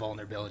a web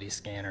vulnerability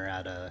scanner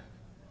at a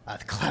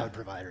cloud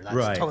provider.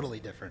 That's totally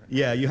different.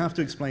 Yeah, you have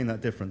to explain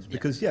that difference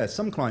because,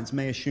 some clients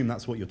may assume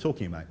that's what you're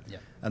talking about. Yeah.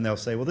 And they'll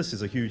say, well, this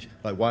is a huge,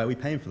 why are we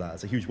paying for that?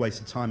 It's a huge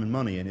waste of time and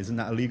money, and isn't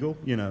that illegal?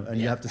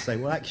 And you have to say,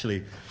 well,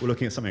 actually, we're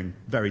looking at something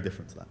very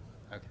different to that.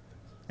 Okay.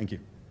 Thank you.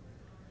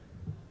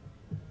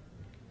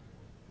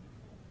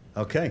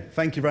 Okay,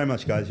 thank you very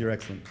much, guys. You're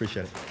excellent.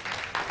 Appreciate it.